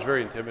college, I was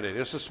very intimidated.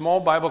 It's a small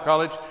Bible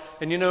college,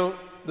 and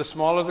the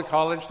smaller the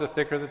college, the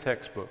thicker the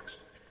textbooks.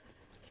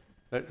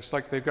 It's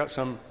like they've got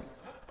some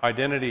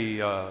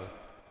identity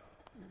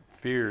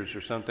fears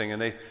or something, and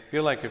they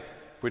feel like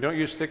If we don't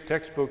use thick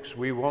textbooks,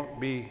 we won't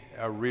be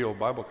a real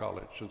Bible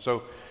college. And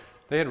so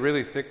they had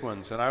really thick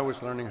ones, and I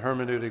was learning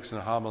hermeneutics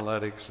and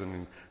homiletics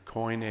and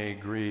Koine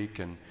Greek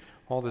and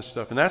all this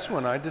stuff. And that's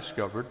when I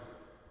discovered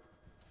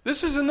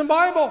this is in the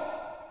Bible.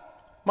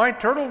 My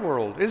turtle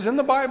world is in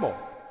the Bible.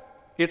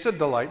 It's a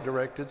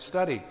delight-directed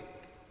study.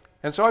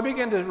 And so I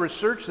began to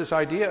research this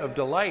idea of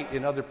delight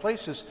in other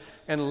places,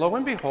 and lo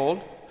and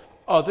behold,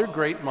 other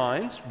great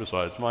minds,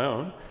 besides my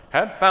own,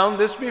 had found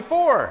this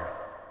before.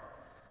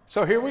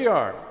 So here we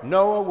are.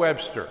 Noah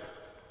Webster.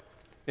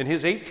 In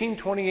his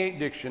 1828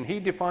 diction, he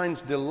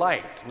defines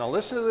delight, now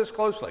listen to this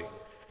closely,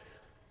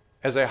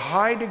 as a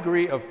high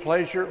degree of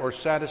pleasure or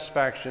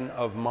satisfaction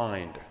of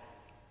mind.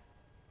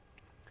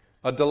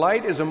 A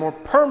delight is a more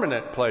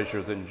permanent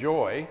pleasure than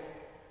joy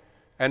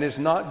and is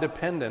not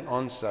dependent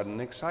on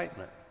sudden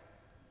excitement.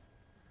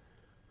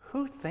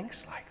 Who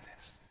thinks like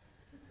this?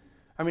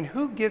 I mean,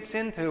 who gets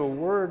into a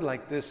word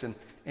like this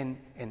and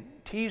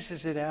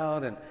teases it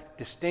out and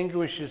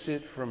distinguishes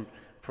it from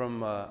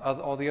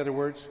all the other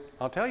words?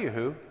 I'll tell you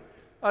who.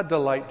 A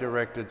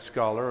delight-directed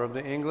scholar of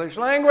the English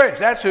language.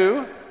 That's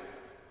who.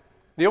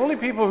 The only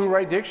people who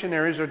write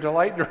dictionaries are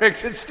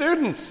delight-directed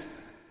students.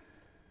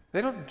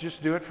 They don't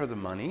just do it for the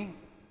money.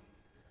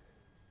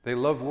 They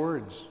love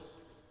words.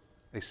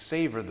 They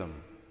savor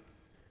them.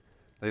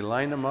 They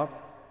line them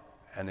up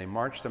and they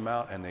march them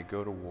out and they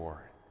go to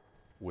war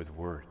with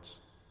words.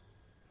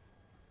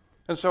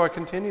 And so I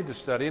continued to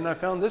study, and I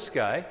found this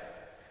guy.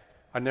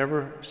 I'd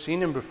never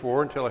seen him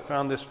before until I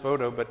found this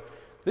photo, but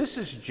this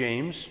is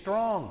James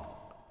Strong.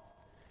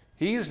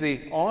 He is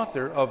the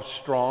author of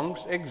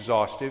Strong's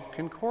Exhaustive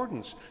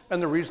Concordance.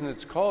 And the reason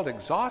it's called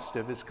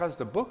exhaustive is because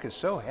the book is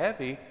so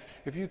heavy,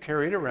 if you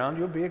carry it around,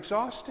 you'll be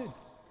exhausted.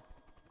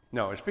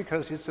 No, it's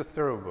because it's a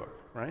thorough book,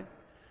 right?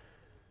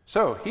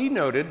 So he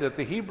noted that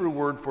the Hebrew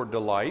word for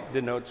delight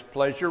denotes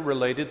pleasure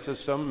related to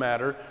some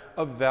matter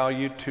of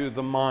value to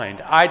the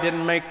mind. I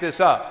didn't make this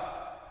up.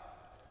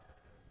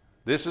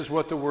 This is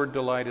what the word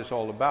delight is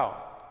all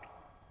about.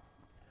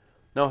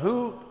 Now,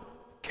 who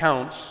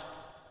counts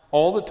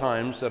all the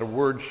times that a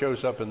word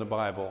shows up in the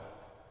Bible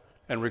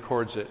and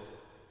records it,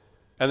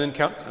 and then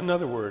count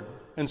another word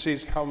and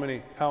sees how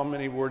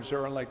many words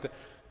there are like that?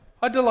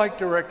 A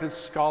delight-directed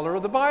scholar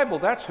of the Bible,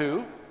 that's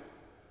who.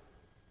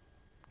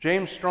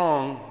 James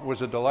Strong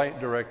was a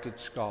delight-directed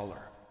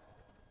scholar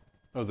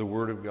of the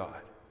Word of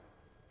God.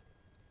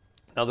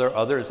 Now, there are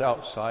others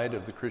outside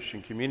of the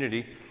Christian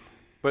community,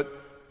 but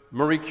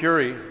Marie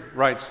Curie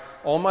writes,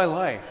 "All my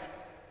life,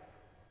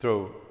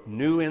 through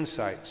new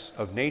insights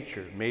of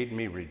nature, made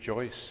me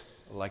rejoice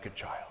like a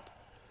child."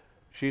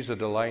 She's a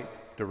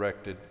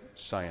delight-directed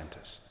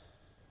scientist.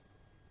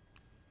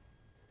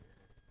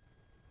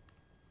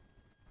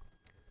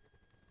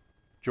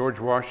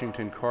 George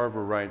Washington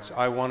Carver writes,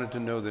 "I wanted to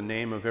know the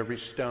name of every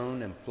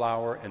stone and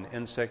flower and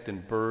insect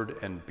and bird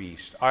and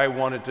beast. I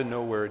wanted to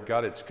know where it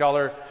got its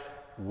color,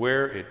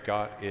 where it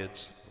got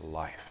its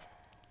life."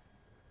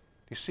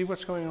 You see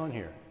what's going on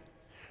here?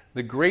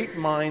 The great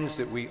minds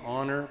that we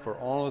honor for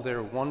all of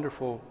their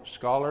wonderful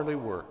scholarly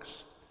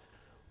works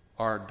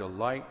are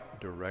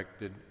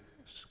delight-directed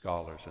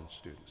scholars and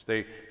students.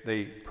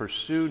 They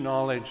pursue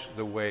knowledge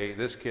the way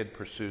this kid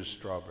pursues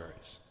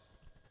strawberries,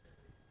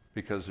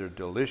 because they're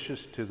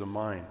delicious to the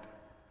mind.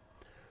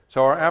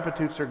 So our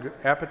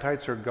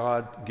appetites are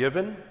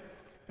God-given,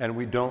 and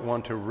we don't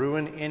want to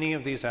ruin any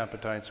of these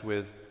appetites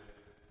with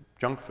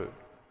junk food.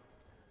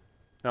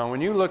 Now,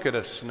 when you look at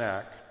a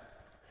snack,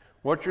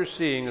 what you're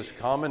seeing is a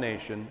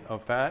combination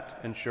of fat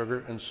and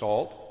sugar and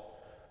salt,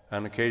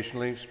 and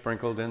occasionally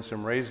sprinkled in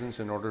some raisins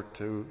in order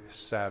to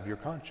salve your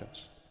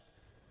conscience.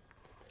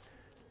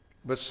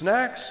 But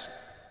snacks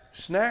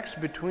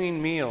between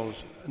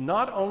meals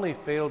not only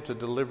fail to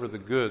deliver the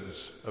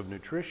goods of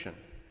nutrition,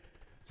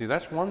 see,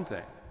 that's one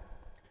thing,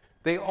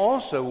 they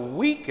also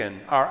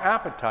weaken our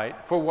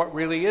appetite for what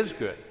really is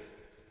good.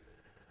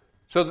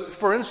 So,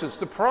 for instance,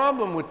 the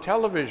problem with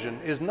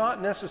television is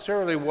not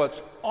necessarily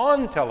what's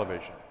on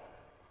television.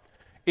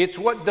 It's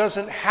what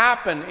doesn't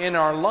happen in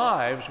our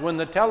lives when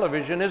the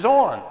television is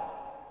on.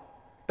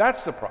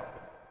 That's the problem.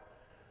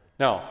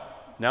 Now,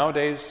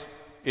 nowadays,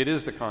 it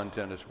is the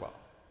content as well,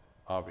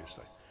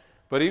 obviously.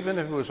 But even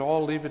if it was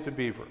all Leave It to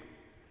Beaver,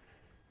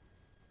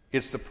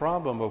 it's the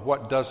problem of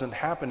what doesn't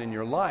happen in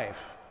your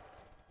life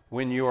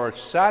when you are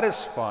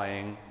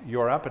satisfying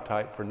your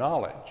appetite for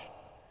knowledge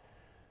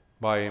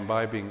by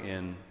imbibing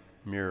in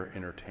mere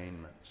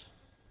entertainments.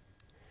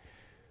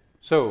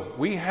 So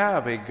we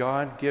have a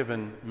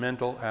God-given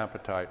mental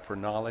appetite for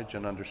knowledge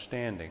and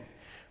understanding,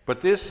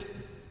 but this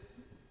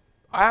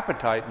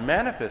appetite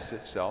manifests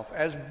itself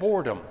as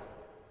boredom.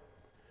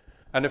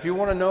 And if you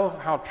want to know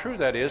how true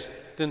that is,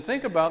 then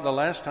think about the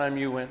last time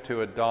you went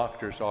to a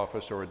doctor's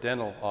office or a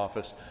dental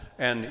office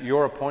and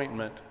your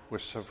appointment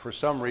was for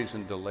some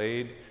reason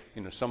delayed.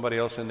 You know, somebody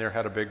else in there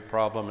had a big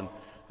problem and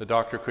the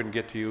doctor couldn't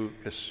get to you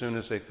as soon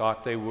as they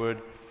thought they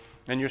would.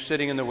 And you're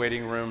sitting in the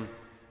waiting room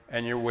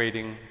and you're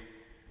waiting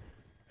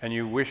and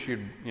you wish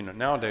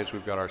nowadays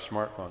we've got our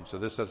smartphones, so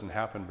this doesn't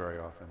happen very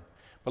often.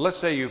 But let's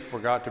say you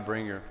forgot to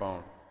bring your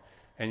phone,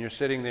 and you're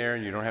sitting there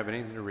and you don't have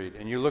anything to read,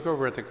 and you look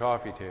over at the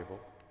coffee table,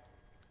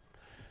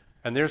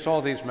 and there's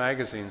all these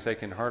magazines they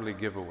can hardly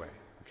give away.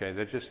 Okay,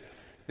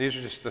 these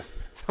are just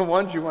the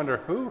ones you wonder,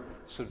 who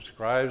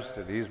subscribes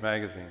to these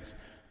magazines?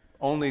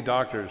 Only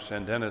doctors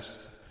and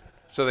dentists,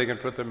 so they can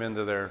put them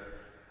into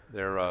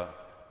their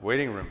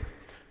waiting room.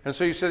 And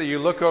so you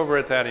look over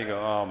at that and you go,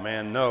 oh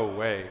man, no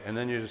way. And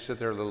then you just sit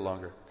there a little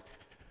longer.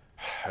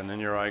 And then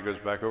your eye goes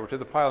back over to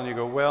the pile and you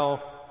go,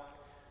 well,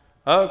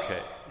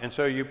 okay. And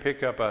so you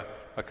pick up a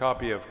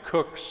copy of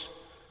Cook's,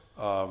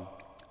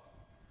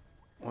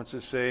 what's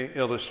it say?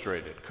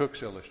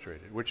 Cook's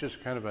Illustrated, which is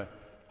kind of a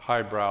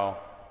highbrow,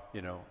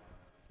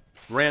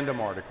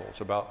 random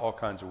articles about all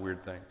kinds of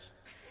weird things.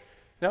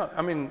 Now,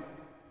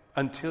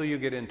 until you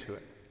get into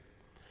it.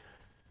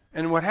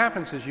 And what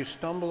happens is you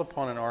stumble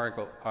upon an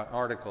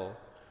article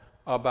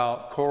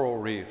about coral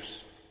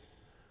reefs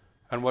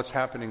and what's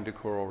happening to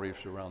coral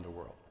reefs around the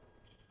world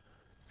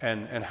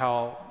and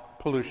how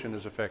pollution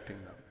is affecting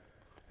them.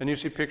 And you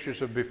see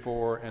pictures of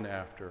before and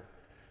after.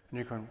 And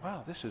you're going,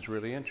 wow, this is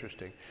really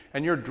interesting.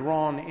 And you're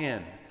drawn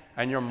in,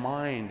 and your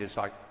mind is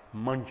like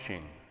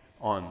munching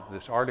on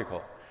this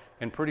article.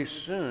 And pretty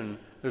soon,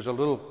 there's a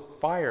little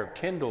fire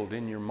kindled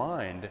in your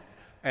mind,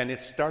 and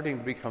it's starting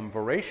to become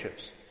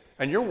voracious.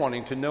 And you're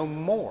wanting to know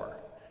more.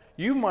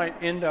 You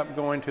might end up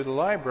going to the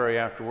library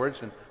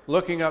afterwards and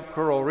looking up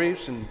coral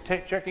reefs and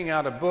checking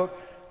out a book.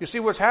 You see,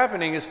 what's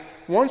happening is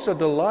once a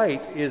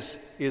delight is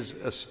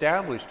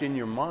established in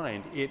your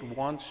mind, it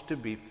wants to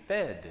be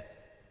fed.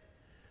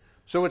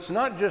 So it's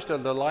not just a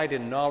delight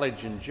in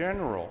knowledge in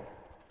general.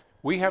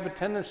 We have a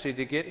tendency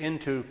to get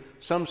into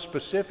some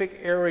specific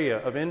area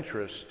of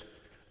interest,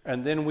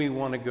 and then we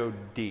want to go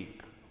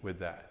deep with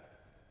that.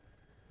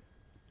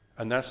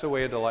 And that's the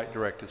way a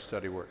delight-directed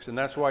study works. And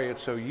that's why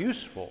it's so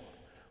useful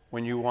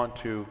when you want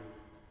to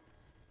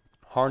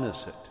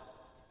harness it.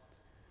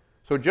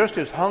 So just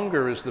as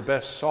hunger is the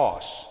best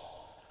sauce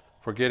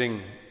for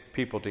getting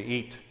people to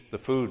eat the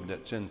food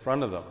that's in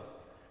front of them,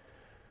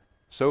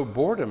 so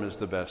boredom is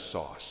the best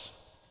sauce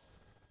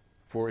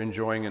for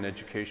enjoying an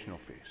educational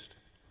feast.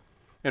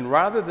 And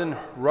rather than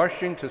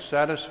rushing to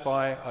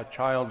satisfy a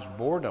child's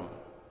boredom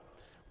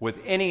with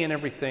any and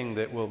everything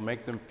that will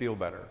make them feel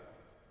better,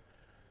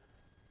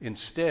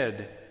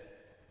 instead,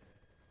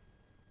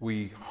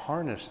 we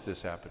harness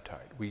this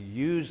appetite. We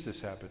use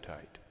this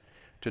appetite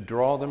to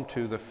draw them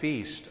to the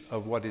feast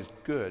of what is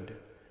good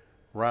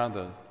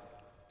rather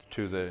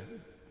to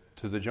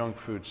the junk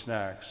food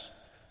snacks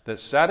that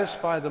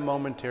satisfy the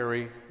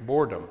momentary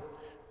boredom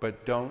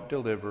but don't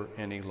deliver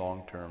any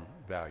long-term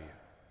value.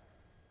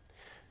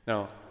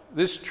 Now,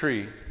 this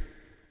tree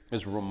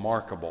is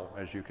remarkable,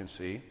 as you can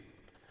see,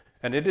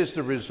 and it is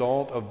the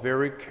result of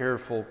very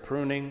careful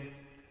pruning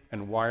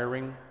and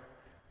wiring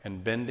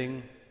and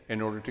bending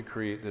in order to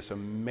create this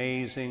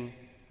amazing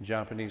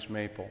Japanese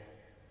maple.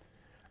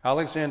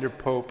 Alexander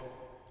Pope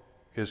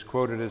is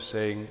quoted as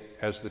saying,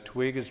 "As the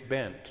twig is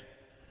bent,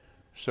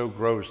 so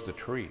grows the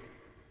tree."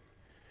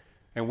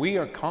 And we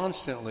are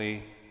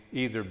constantly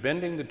either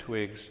bending the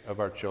twigs of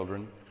our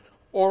children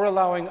or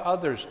allowing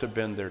others to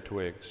bend their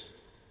twigs.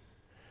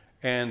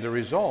 And the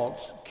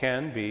results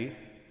can be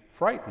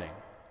frightening.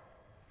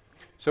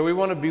 So we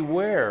want to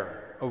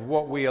beware of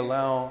what we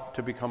allow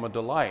to become a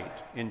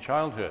delight in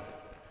childhood,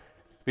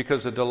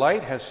 because a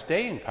delight has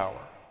staying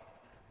power.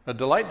 A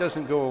delight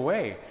doesn't go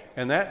away,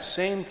 and that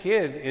same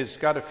kid has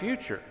got a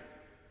future.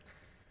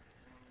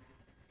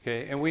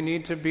 Okay, and we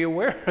need to be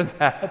aware of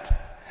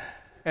that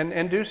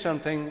and do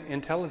something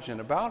intelligent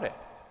about it.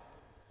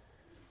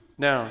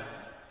 Now,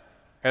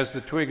 as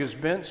the twig is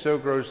bent, so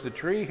grows the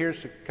tree.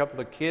 Here's a couple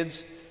of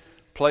kids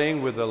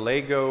playing with a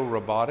Lego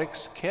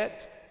robotics kit,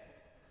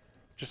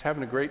 just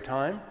having a great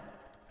time,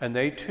 and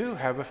they too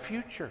have a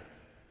future.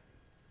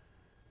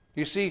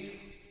 You see,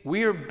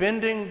 we are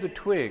bending the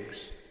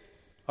twigs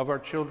of our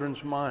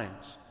children's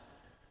minds,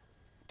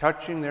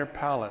 touching their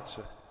palates,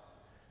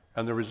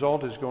 and the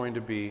result is going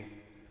to be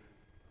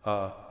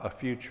a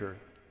future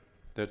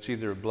that's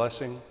either a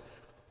blessing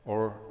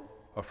or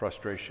a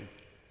frustration.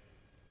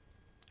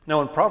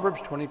 Now, in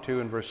Proverbs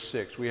 22 and verse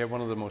 6, we have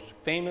one of the most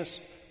famous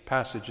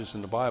passages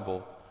in the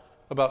Bible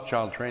about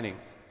child training.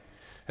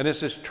 And it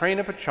says, "Train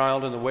up a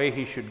child in the way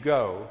he should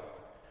go,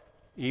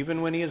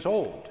 even when he is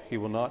old, he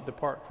will not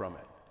depart from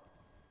it."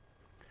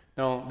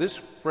 Now, this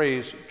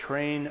phrase,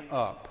 train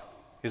up,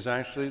 is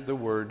actually the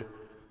word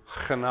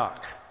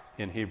chanak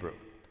in Hebrew.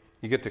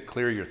 You get to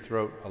clear your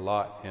throat a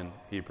lot in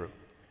Hebrew.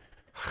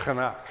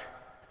 Chanak.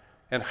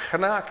 And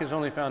chanak is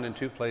only found in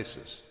two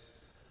places.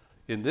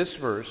 In this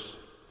verse,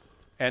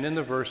 and in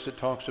the verse that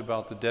talks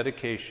about the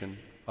dedication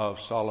of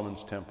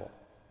Solomon's temple.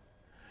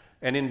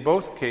 And in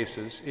both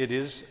cases, it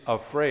is a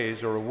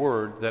phrase or a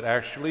word that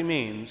actually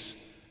means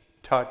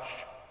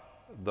touch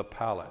the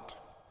palate.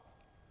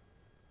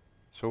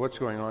 So what's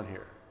going on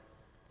here?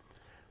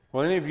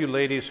 Well, any of you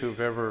ladies who've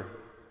ever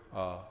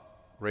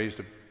raised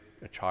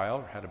a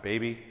child, or had a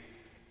baby,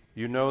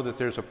 you know that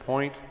there's a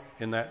point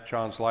in that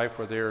child's life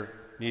where they're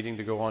needing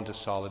to go on to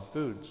solid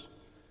foods.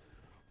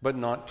 but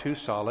not too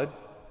solid,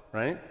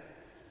 right?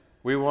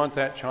 We want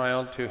that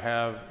child to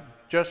have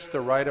just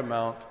the right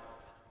amount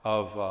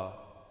of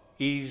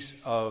ease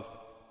of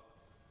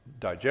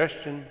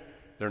digestion.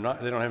 They don't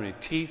have any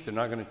teeth. They're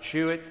not going to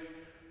chew it.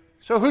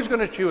 So who's going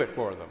to chew it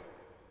for them?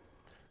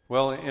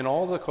 Well, in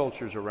all the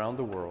cultures around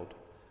the world,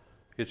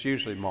 it's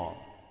usually mom.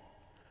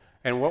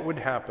 And what would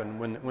happen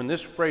when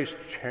this phrase,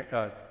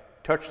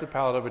 touch the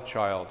palate of a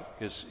child,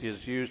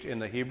 is used in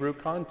the Hebrew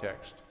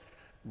context,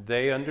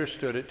 they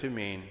understood it to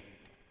mean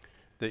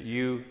that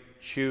you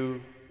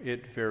chew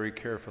it very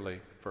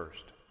carefully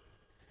first.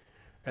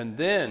 And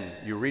then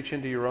you reach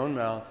into your own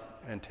mouth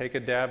and take a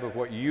dab of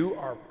what you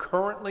are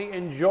currently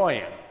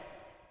enjoying,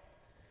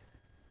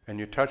 and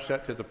you touch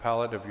that to the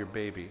palate of your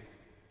baby,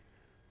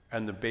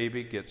 and the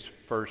baby gets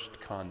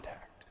first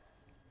contact.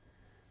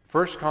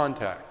 First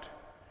contact.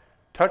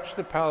 Touch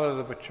the palate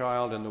of a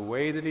child in the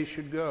way that he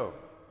should go,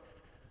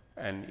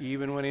 and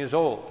even when he is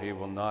old, he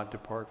will not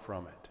depart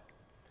from it.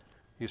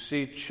 You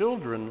see,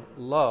 children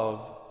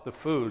love the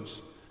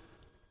foods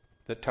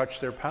that touch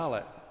their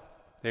palate.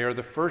 They are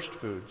the first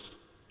foods,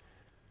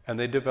 and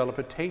they develop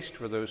a taste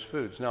for those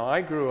foods. Now,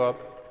 I grew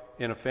up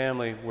in a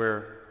family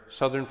where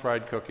Southern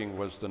fried cooking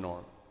was the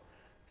norm.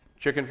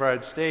 Chicken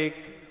fried steak,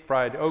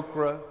 fried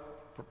okra,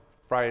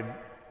 fried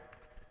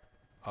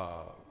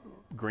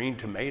green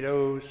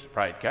tomatoes,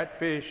 fried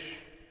catfish,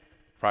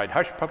 fried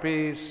hush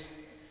puppies.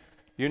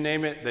 You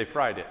name it, they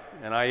fried it,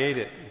 and I ate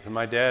it. And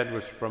my dad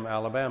was from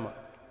Alabama.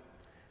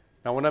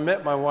 Now, when I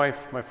met my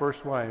wife, my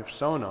first wife,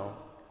 Sono,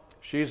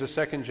 she's a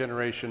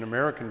second-generation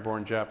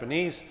American-born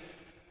Japanese,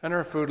 and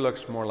her food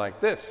looks more like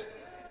this.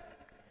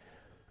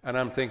 And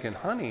I'm thinking,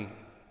 honey,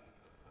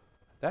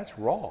 that's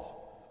raw.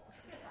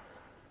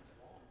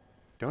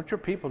 Don't your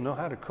people know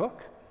how to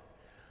cook?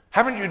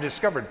 Haven't you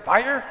discovered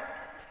fire?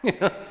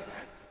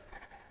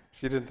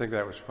 She didn't think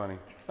that was funny.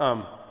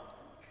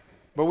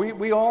 But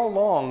we all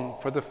long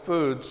for the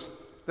foods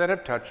that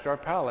have touched our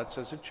palates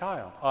as a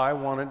child. I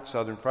wanted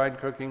Southern fried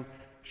cooking.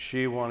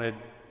 She wanted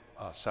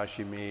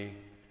sashimi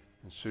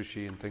and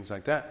sushi and things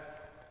like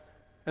that.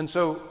 And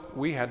so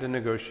we had to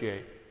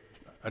negotiate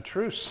a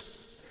truce.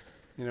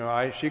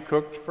 She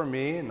cooked for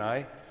me, and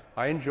I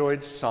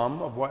enjoyed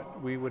some of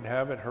what we would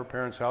have at her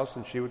parents' house,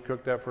 and she would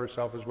cook that for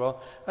herself as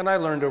well. And I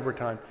learned over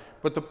time.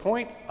 But the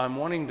point I'm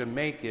wanting to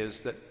make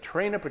is that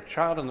train up a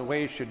child in the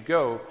way he should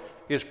go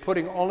is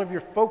putting all of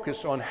your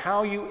focus on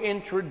how you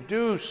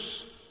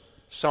introduce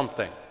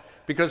something.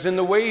 Because in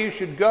the way you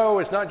should go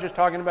is not just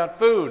talking about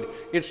food.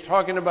 It's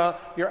talking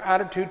about your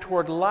attitude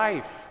toward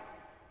life.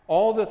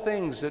 All the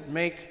things that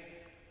make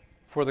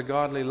for the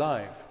godly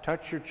life.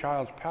 Touch your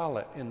child's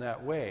palate in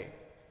that way.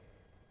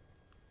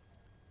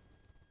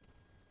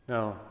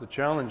 Now, the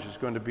challenge is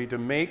going to be to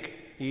make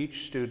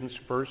each student's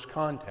first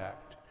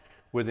contact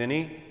with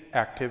any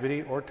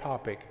activity or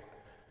topic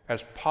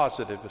as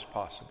positive as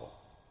possible.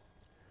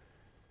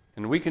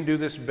 And we can do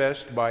this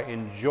best by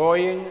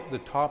enjoying the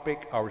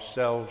topic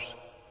ourselves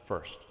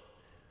first,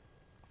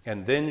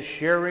 and then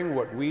sharing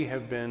what we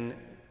have been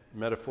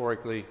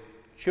metaphorically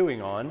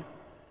chewing on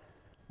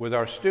with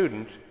our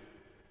student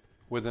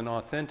with an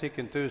authentic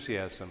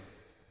enthusiasm.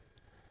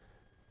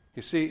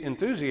 You see,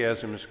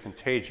 enthusiasm is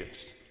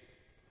contagious.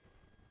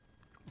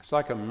 It's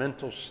like a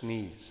mental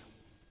sneeze,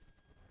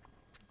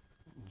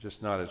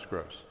 just not as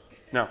gross.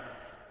 Now,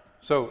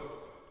 so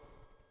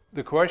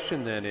the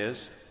question then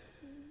is,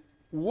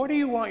 what do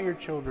you want your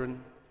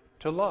children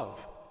to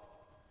love?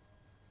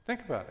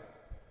 Think about it.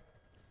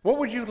 What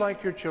would you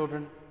like your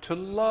children to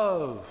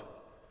love?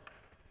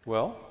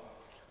 Well,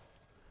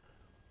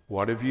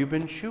 what have you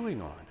been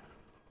chewing on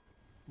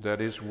that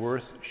is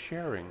worth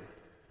sharing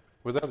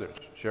with others,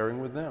 sharing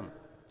with them?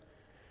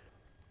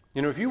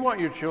 If you want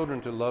your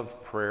children to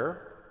love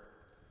prayer,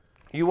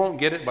 you won't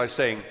get it by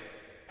saying,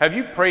 have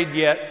you prayed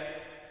yet?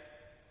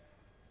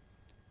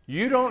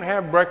 You don't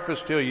have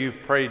breakfast till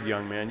you've prayed,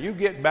 young man. You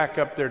get back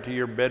up there to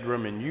your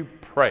bedroom and you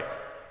pray.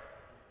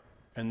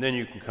 And then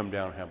you can come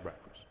down and have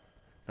breakfast.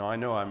 Now, I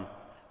know I'm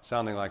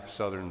sounding like a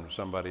Southern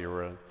somebody,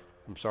 I'm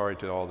sorry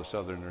to all the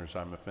Southerners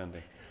I'm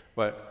offending.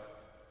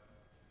 But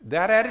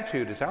that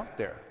attitude is out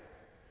there.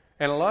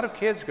 And a lot of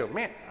kids go,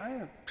 man,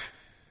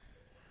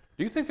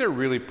 do you think they're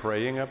really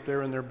praying up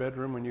there in their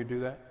bedroom when you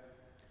do that?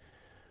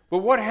 But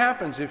what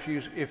happens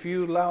if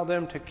you allow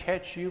them to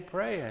catch you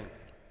praying?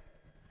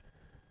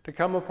 To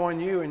come upon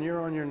you and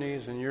you're on your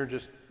knees and you're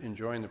just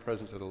enjoying the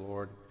presence of the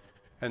Lord.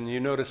 And you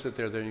notice that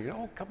they're there and you go,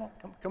 oh,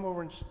 come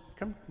over and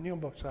come kneel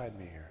beside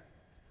me here.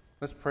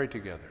 Let's pray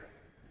together.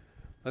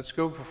 Let's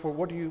go before,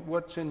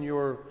 what's in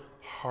your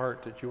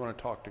heart that you want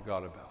to talk to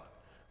God about?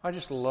 I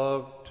just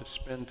love to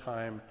spend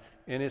time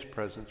in His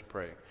presence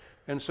praying.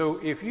 And so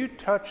if you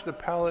touch the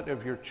palate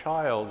of your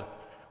child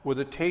with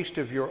a taste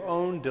of your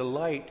own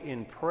delight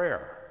in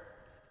prayer,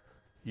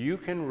 you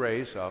can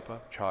raise up a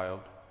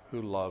child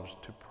who loves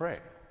to pray.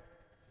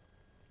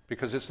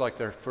 Because it's like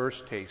their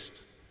first taste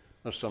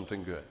of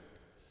something good.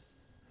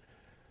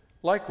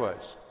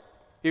 Likewise,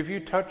 if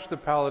you touch the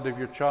palate of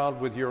your child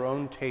with your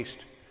own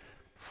taste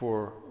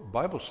for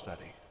Bible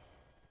study,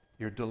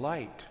 your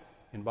delight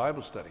in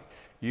Bible study.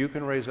 You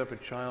can raise up a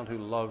child who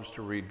loves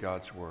to read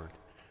God's Word,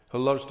 who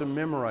loves to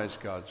memorize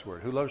God's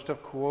Word, who loves to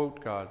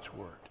quote God's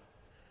Word.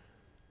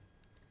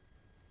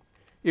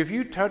 If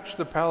you touch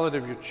the palate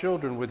of your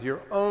children with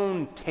your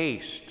own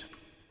taste,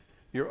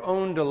 your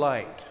own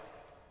delight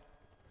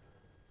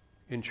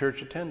in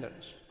church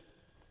attendance,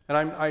 and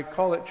I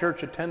call it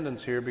church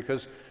attendance here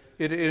because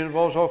it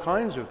involves all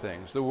kinds of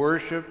things, the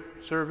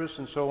worship service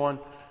and so on,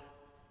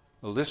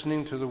 the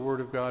listening to the Word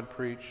of God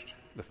preached,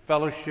 the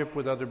fellowship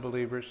with other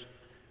believers.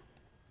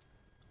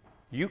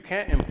 You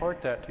can't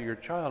impart that to your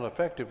child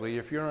effectively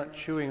if you're not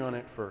chewing on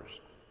it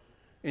first,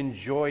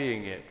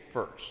 enjoying it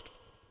first.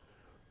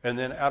 And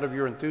then out of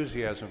your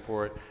enthusiasm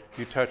for it,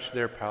 you touch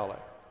their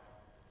palate.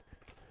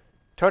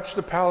 Touch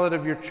the palate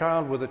of your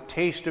child with a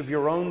taste of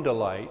your own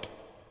delight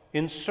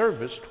in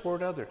service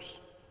toward others.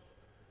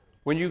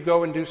 When you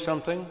go and do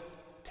something,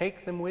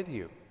 take them with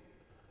you.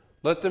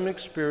 Let them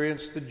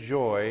experience the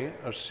joy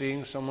of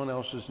seeing someone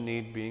else's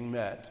need being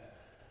met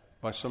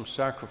by some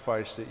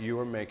sacrifice that you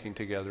are making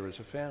together as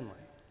a family.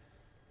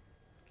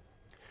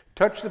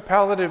 Touch the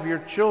palate of your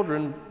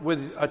children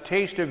with a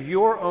taste of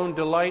your own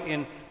delight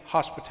in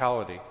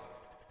hospitality.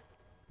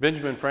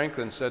 Benjamin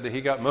Franklin said that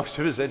he got most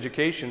of his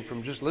education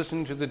from just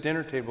listening to the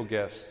dinner table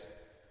guests.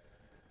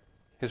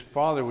 His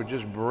father would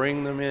just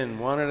bring them in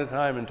one at a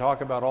time and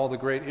talk about all the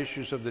great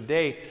issues of the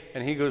day,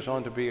 and he goes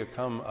on to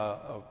become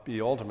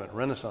the ultimate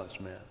Renaissance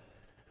man.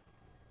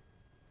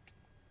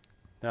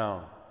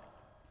 Now,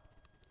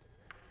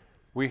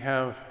 we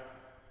have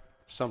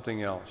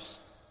something else.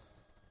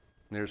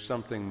 There's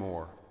something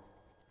more.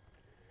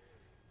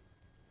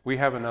 We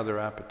have another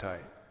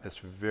appetite that's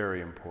very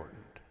important.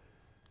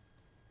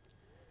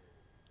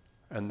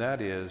 And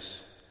that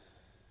is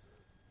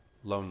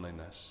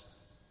loneliness.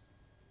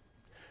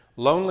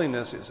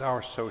 Loneliness is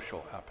our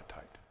social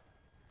appetite.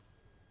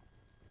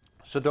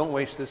 So don't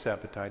waste this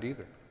appetite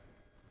either.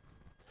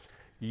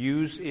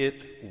 Use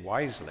it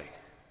wisely.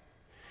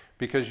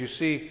 Because you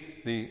see,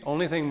 the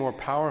only thing more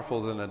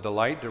powerful than a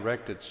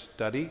delight-directed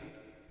study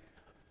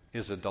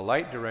is a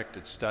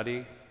delight-directed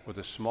study with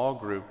a small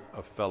group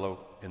of fellow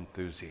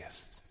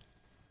enthusiasts.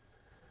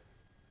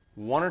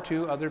 One or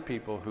two other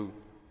people who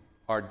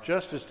are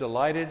just as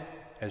delighted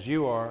as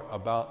you are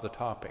about the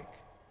topic,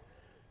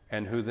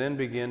 and who then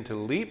begin to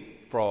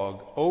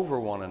leapfrog over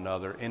one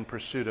another in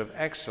pursuit of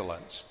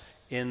excellence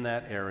in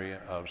that area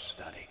of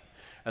study.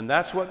 And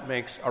that's what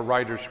makes a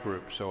writer's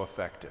group so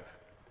effective.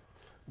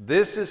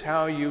 This is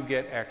how you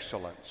get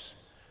excellence.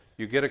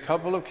 You get a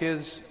couple of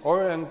kids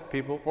or young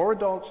people or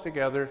adults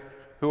together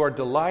who are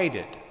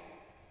delighted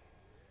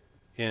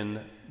in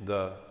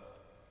the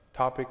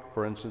topic,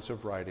 for instance,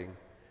 of writing,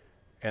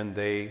 and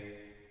they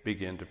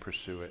begin to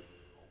pursue it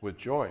with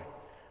joy.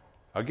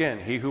 Again,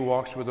 he who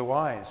walks with the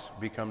wise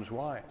becomes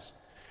wise.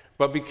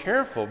 But be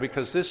careful,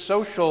 because this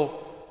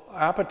social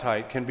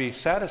appetite can be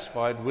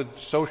satisfied with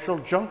social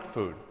junk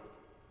food.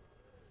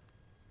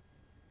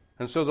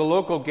 And so the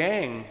local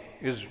gang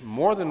is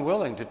more than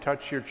willing to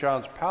touch your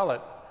child's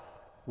palate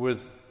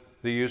with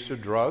the use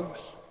of drugs,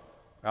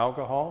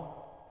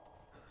 alcohol,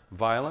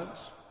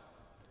 violence.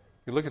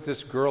 You look at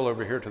this girl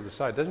over here to the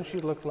side. Doesn't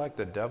she look like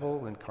the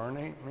devil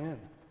incarnate? Man.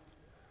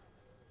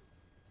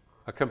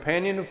 A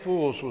companion of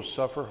fools will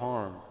suffer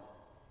harm.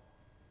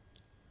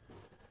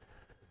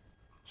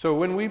 So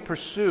when we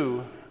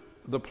pursue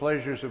the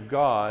pleasures of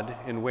God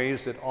in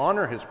ways that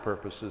honor His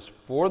purposes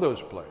for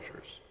those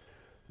pleasures,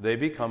 they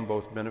become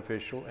both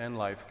beneficial and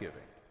life-giving.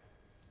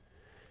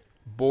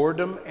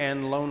 Boredom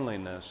and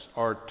loneliness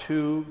are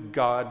two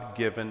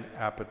God-given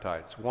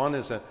appetites. One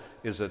is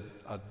an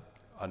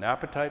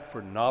appetite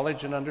for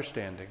knowledge and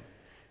understanding,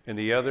 and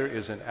the other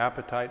is an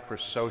appetite for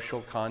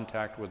social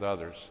contact with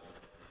others,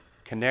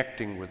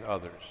 connecting with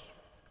others,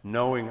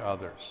 knowing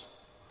others.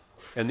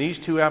 And these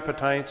two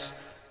appetites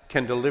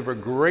can deliver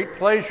great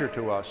pleasure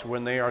to us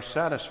when they are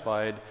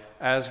satisfied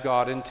as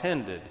God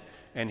intended,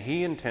 and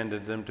He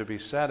intended them to be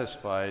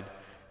satisfied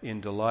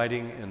in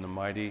delighting in the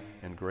mighty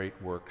and great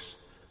works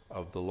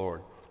of the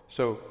Lord.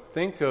 So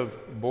think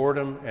of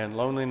boredom and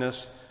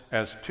loneliness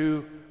as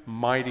two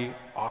mighty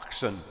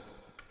oxen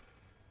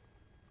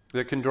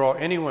that can draw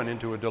anyone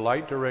into a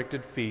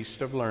delight-directed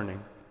feast of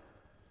learning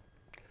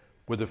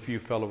with a few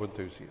fellow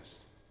enthusiasts.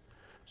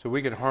 So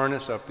we can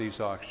harness up these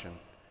oxen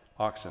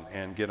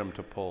and get them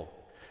to pull.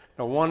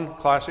 Now, one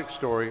classic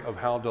story of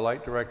how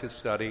delight-directed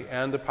study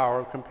and the power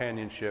of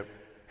companionship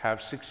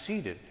have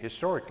succeeded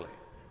historically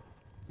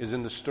is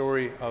in the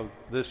story of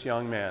this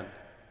young man.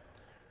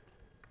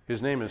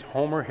 His name is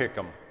Homer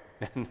Hickam,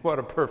 and what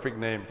a perfect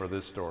name for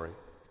this story.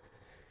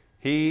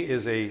 He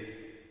is a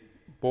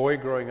boy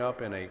growing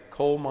up in a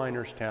coal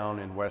miner's town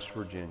in West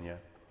Virginia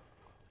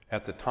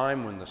at the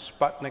time when the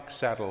Sputnik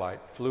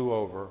satellite flew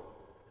over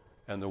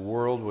and the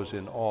world was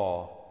in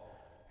awe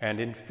and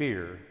in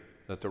fear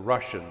that the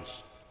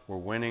Russians were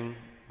winning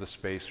the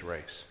space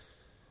race.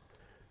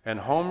 And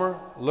Homer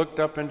looked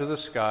up into the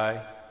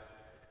sky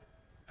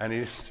and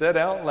he said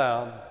out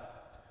loud,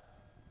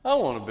 "I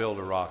want to build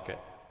a rocket."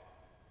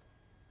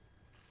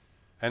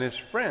 And his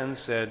friend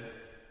said,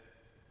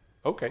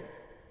 "Okay,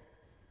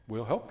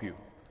 We'll help you.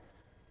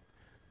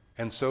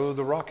 And so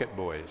the Rocket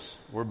Boys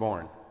were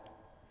born.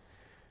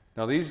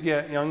 Now these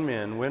young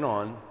men went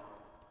on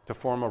to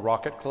form a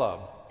rocket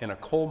club in a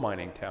coal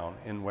mining town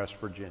in West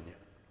Virginia.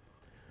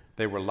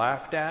 They were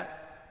laughed at.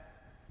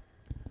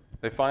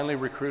 They finally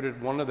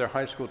recruited one of their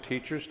high school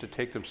teachers to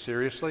take them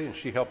seriously, and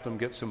she helped them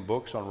get some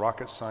books on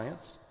rocket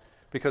science,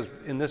 because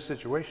in this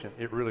situation,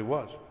 it really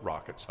was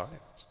rocket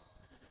science.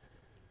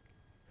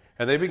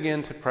 And they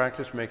began to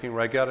practice making,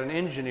 I got an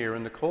engineer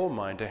in the coal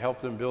mine to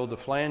help them build the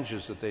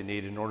flanges that they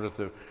need in order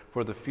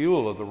for the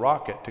fuel of the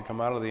rocket to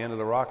come out of the end of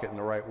the rocket in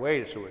the right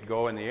way so it would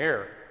go in the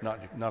air,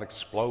 not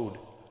explode.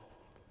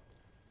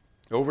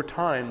 Over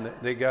time,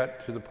 they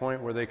got to the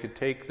point where they could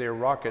take their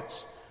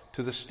rockets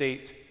to the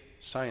state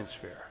science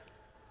fair,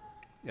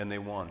 and they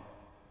won.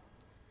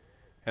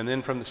 And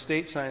then from the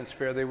state science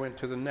fair, they went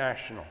to the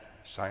national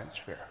science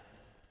fair,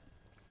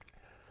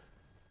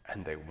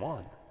 and they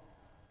won.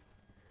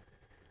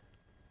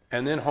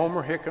 And then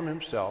Homer Hickam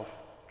himself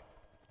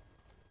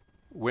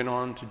went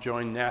on to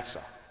join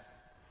NASA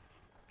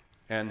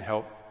and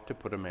help to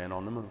put a man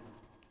on the moon.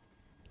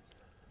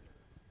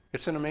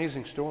 It's an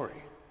amazing story.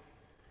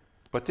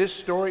 But this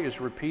story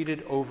is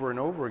repeated over and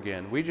over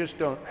again. We just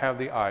don't have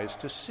the eyes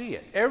to see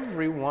it.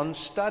 Everyone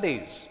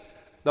studies.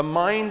 The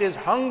mind is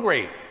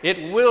hungry.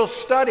 It will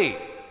study.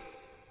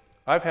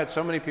 I've had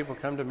so many people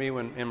come to me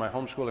in my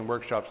homeschooling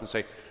workshops and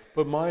say,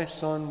 but my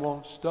son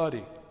won't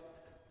study.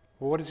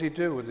 Well, what does he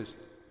do with his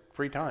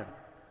free time?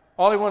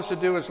 All he wants to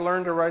do is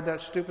learn to ride that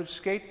stupid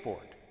skateboard.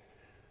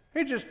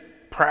 He's just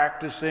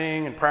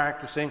practicing and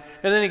practicing,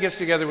 and then he gets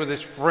together with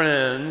his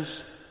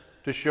friends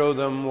to show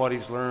them what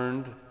he's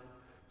learned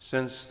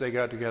since they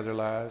got together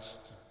last.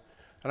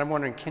 And I'm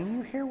wondering, can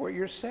you hear what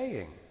you're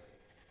saying?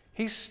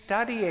 He's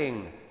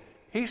studying.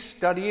 He's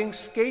studying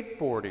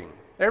skateboarding.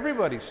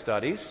 Everybody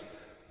studies.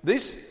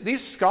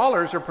 These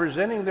scholars are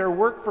presenting their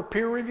work for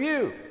peer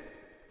review.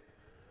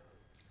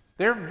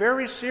 They're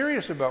very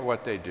serious about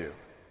what they do.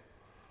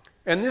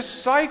 And this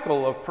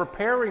cycle of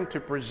preparing to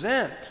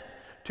present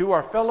to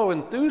our fellow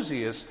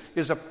enthusiasts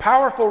is a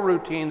powerful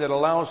routine that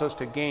allows us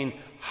to gain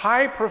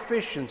high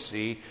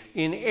proficiency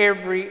in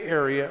every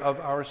area of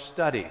our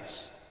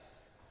studies.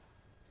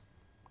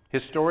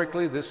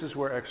 Historically, this is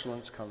where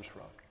excellence comes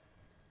from.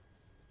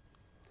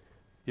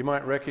 You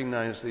might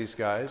recognize these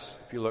guys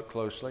if you look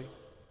closely.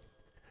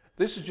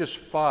 This is just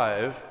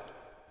 5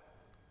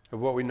 of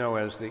what we know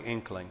as the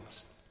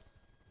Inklings.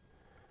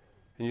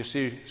 And you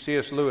see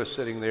C.S. Lewis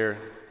sitting there,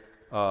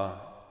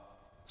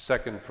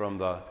 second from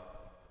the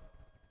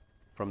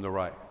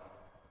right.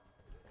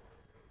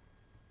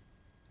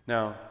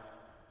 Now,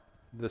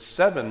 the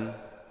 7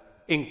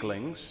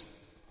 Inklings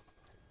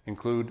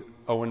include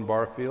Owen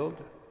Barfield,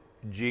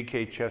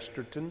 G.K.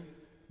 Chesterton,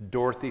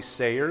 Dorothy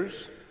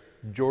Sayers,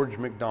 George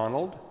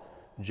MacDonald,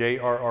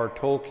 J.R.R.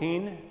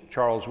 Tolkien,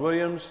 Charles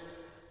Williams,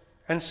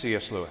 and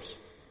C.S. Lewis.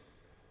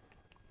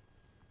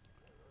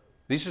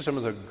 These are some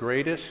of the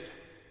greatest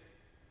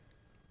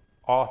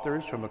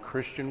authors from a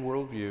Christian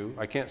worldview.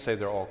 I can't say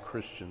they're all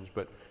Christians,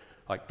 but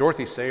like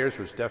Dorothy Sayers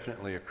was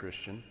definitely a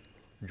Christian.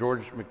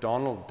 George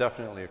MacDonald,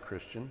 definitely a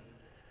Christian.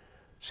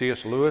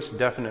 C.S. Lewis,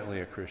 definitely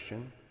a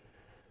Christian.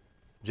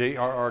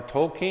 J.R.R.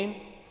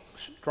 Tolkien,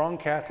 strong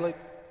Catholic,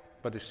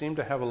 but they seem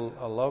to have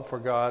a love for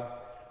God.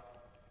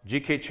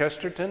 G.K.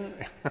 Chesterton,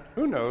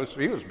 who knows,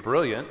 he was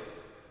brilliant.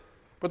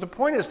 But the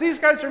point is, these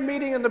guys are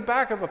meeting in the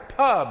back of a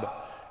pub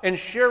and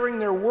sharing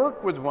their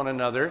work with one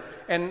another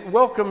and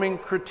welcoming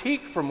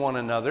critique from one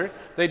another.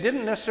 They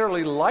didn't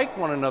necessarily like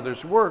one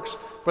another's works,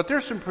 but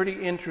there's some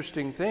pretty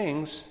interesting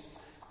things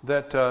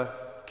that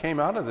came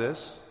out of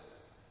this.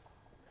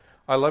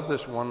 I love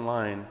this one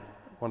line.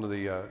 One of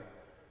the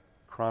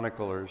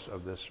chroniclers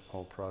of this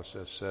whole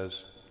process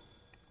says,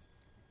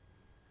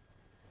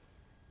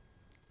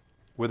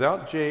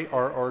 without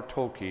J.R.R.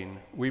 Tolkien,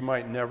 we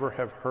might never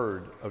have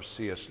heard of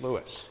C.S.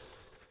 Lewis.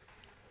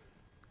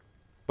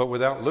 But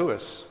without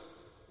Lewis,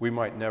 we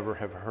might never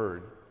have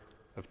heard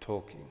of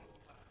Tolkien.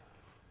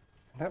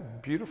 Isn't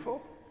that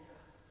beautiful?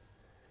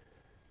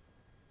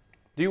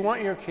 Do you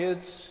want your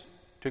kids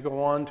to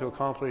go on to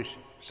accomplish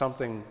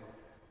something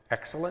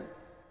excellent?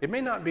 It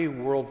may not be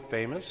world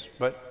famous,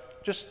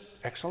 but just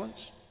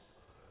excellence.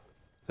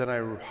 Then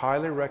I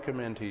highly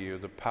recommend to you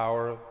the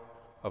power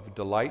of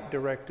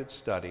delight-directed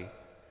study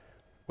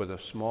with a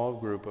small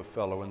group of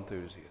fellow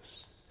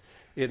enthusiasts.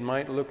 It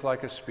might look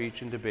like a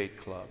speech and debate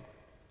club.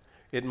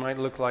 It might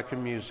look like a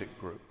music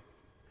group.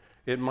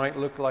 It might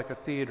look like a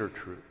theater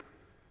troupe.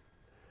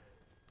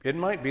 It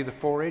might be the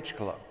 4-H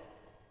club.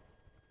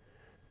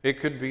 It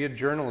could be a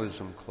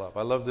journalism club.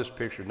 I love this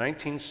picture.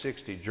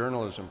 1960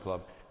 journalism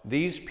club.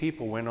 These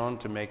people went on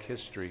to make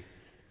history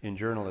in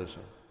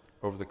journalism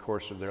over the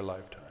course of their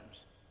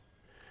lifetimes.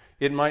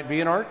 It might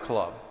be an art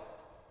club.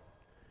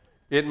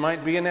 It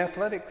might be an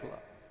athletic club.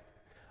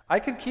 I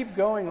could keep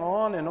going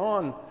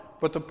on,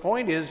 but the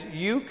point is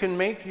you can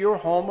make your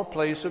home a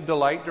place of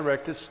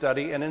delight-directed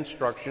study and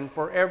instruction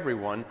for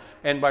everyone,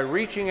 and by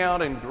reaching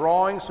out and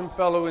drawing some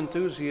fellow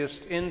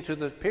enthusiasts into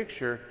the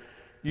picture,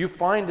 you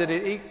find that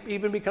it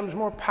even becomes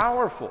more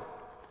powerful.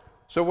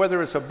 So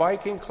whether it's a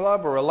biking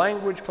club or a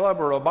language club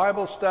or a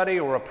Bible study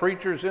or a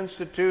preacher's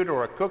institute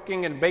or a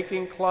cooking and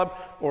baking club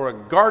or a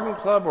garden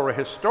club or a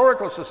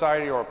historical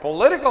society or a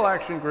political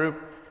action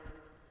group,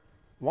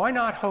 why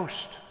not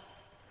host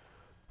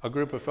a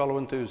group of fellow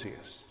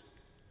enthusiasts?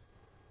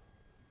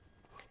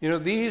 You know,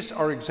 these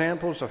are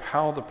examples of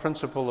how the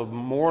principle of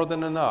more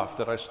than enough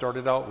that I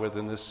started out with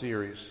in this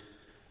series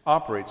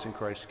operates in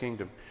Christ's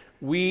kingdom.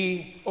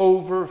 We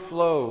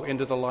overflow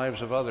into the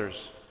lives of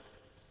others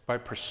by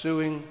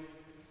pursuing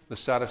the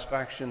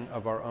satisfaction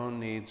of our own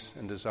needs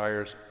and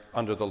desires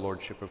under the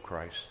lordship of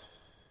Christ.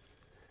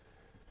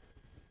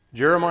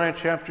 Jeremiah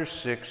chapter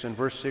 6 and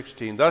verse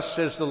 16, "Thus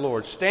says the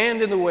Lord,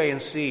 stand in the way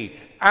and see.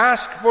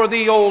 Ask for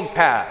the old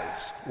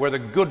paths where the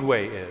good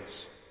way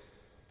is,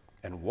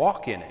 and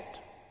walk in it.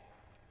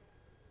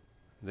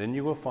 Then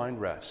you will find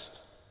rest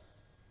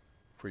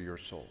for your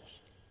souls."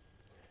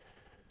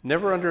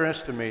 Never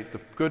underestimate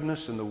the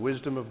goodness and the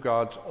wisdom of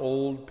God's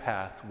old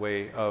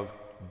pathway of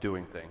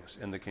doing things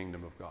in the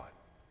kingdom of God.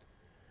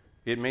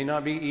 It may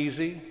not be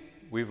easy.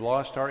 We've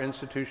lost our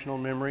institutional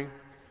memory.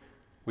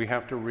 We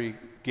have to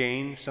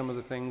regain some of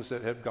the things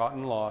that have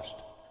gotten lost.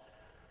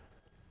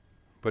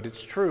 But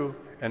it's true,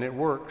 and it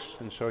works,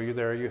 and so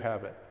there you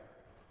have it.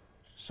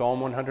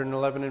 Psalm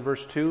 111 and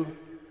verse 2,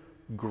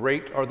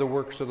 "Great are the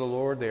works of the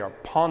Lord. They are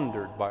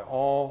pondered by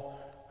all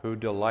who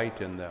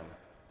delight in them."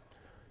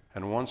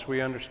 And once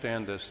we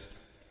understand this,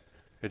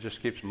 it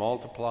just keeps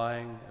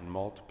multiplying and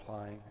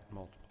multiplying and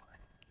multiplying.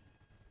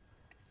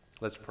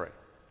 Let's pray.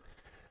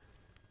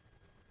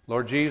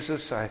 Lord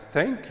Jesus, I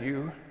thank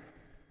you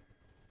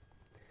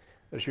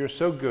that you're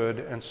so good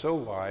and so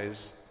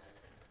wise,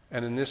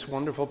 and in this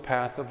wonderful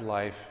path of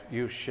life,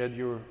 you've shed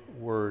your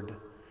word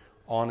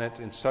on it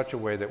in such a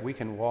way that we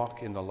can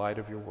walk in the light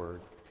of your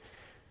word.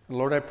 And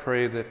Lord, I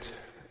pray that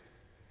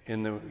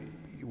in the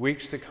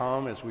weeks to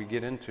come, as we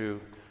get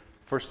into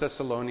 1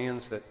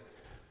 Thessalonians, that,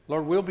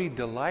 Lord, we'll be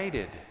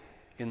delighted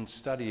in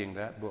studying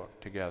that book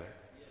together,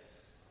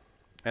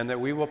 and that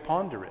we will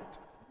ponder it,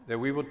 that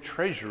we will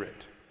treasure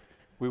it,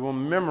 we will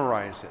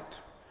memorize it,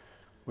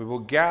 we will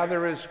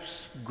gather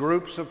as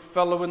groups of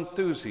fellow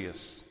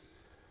enthusiasts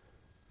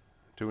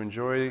to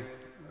enjoy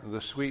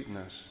the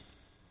sweetness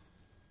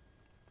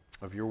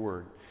of your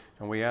word.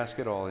 And we ask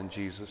it all in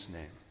Jesus'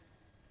 name.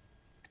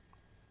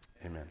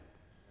 Amen.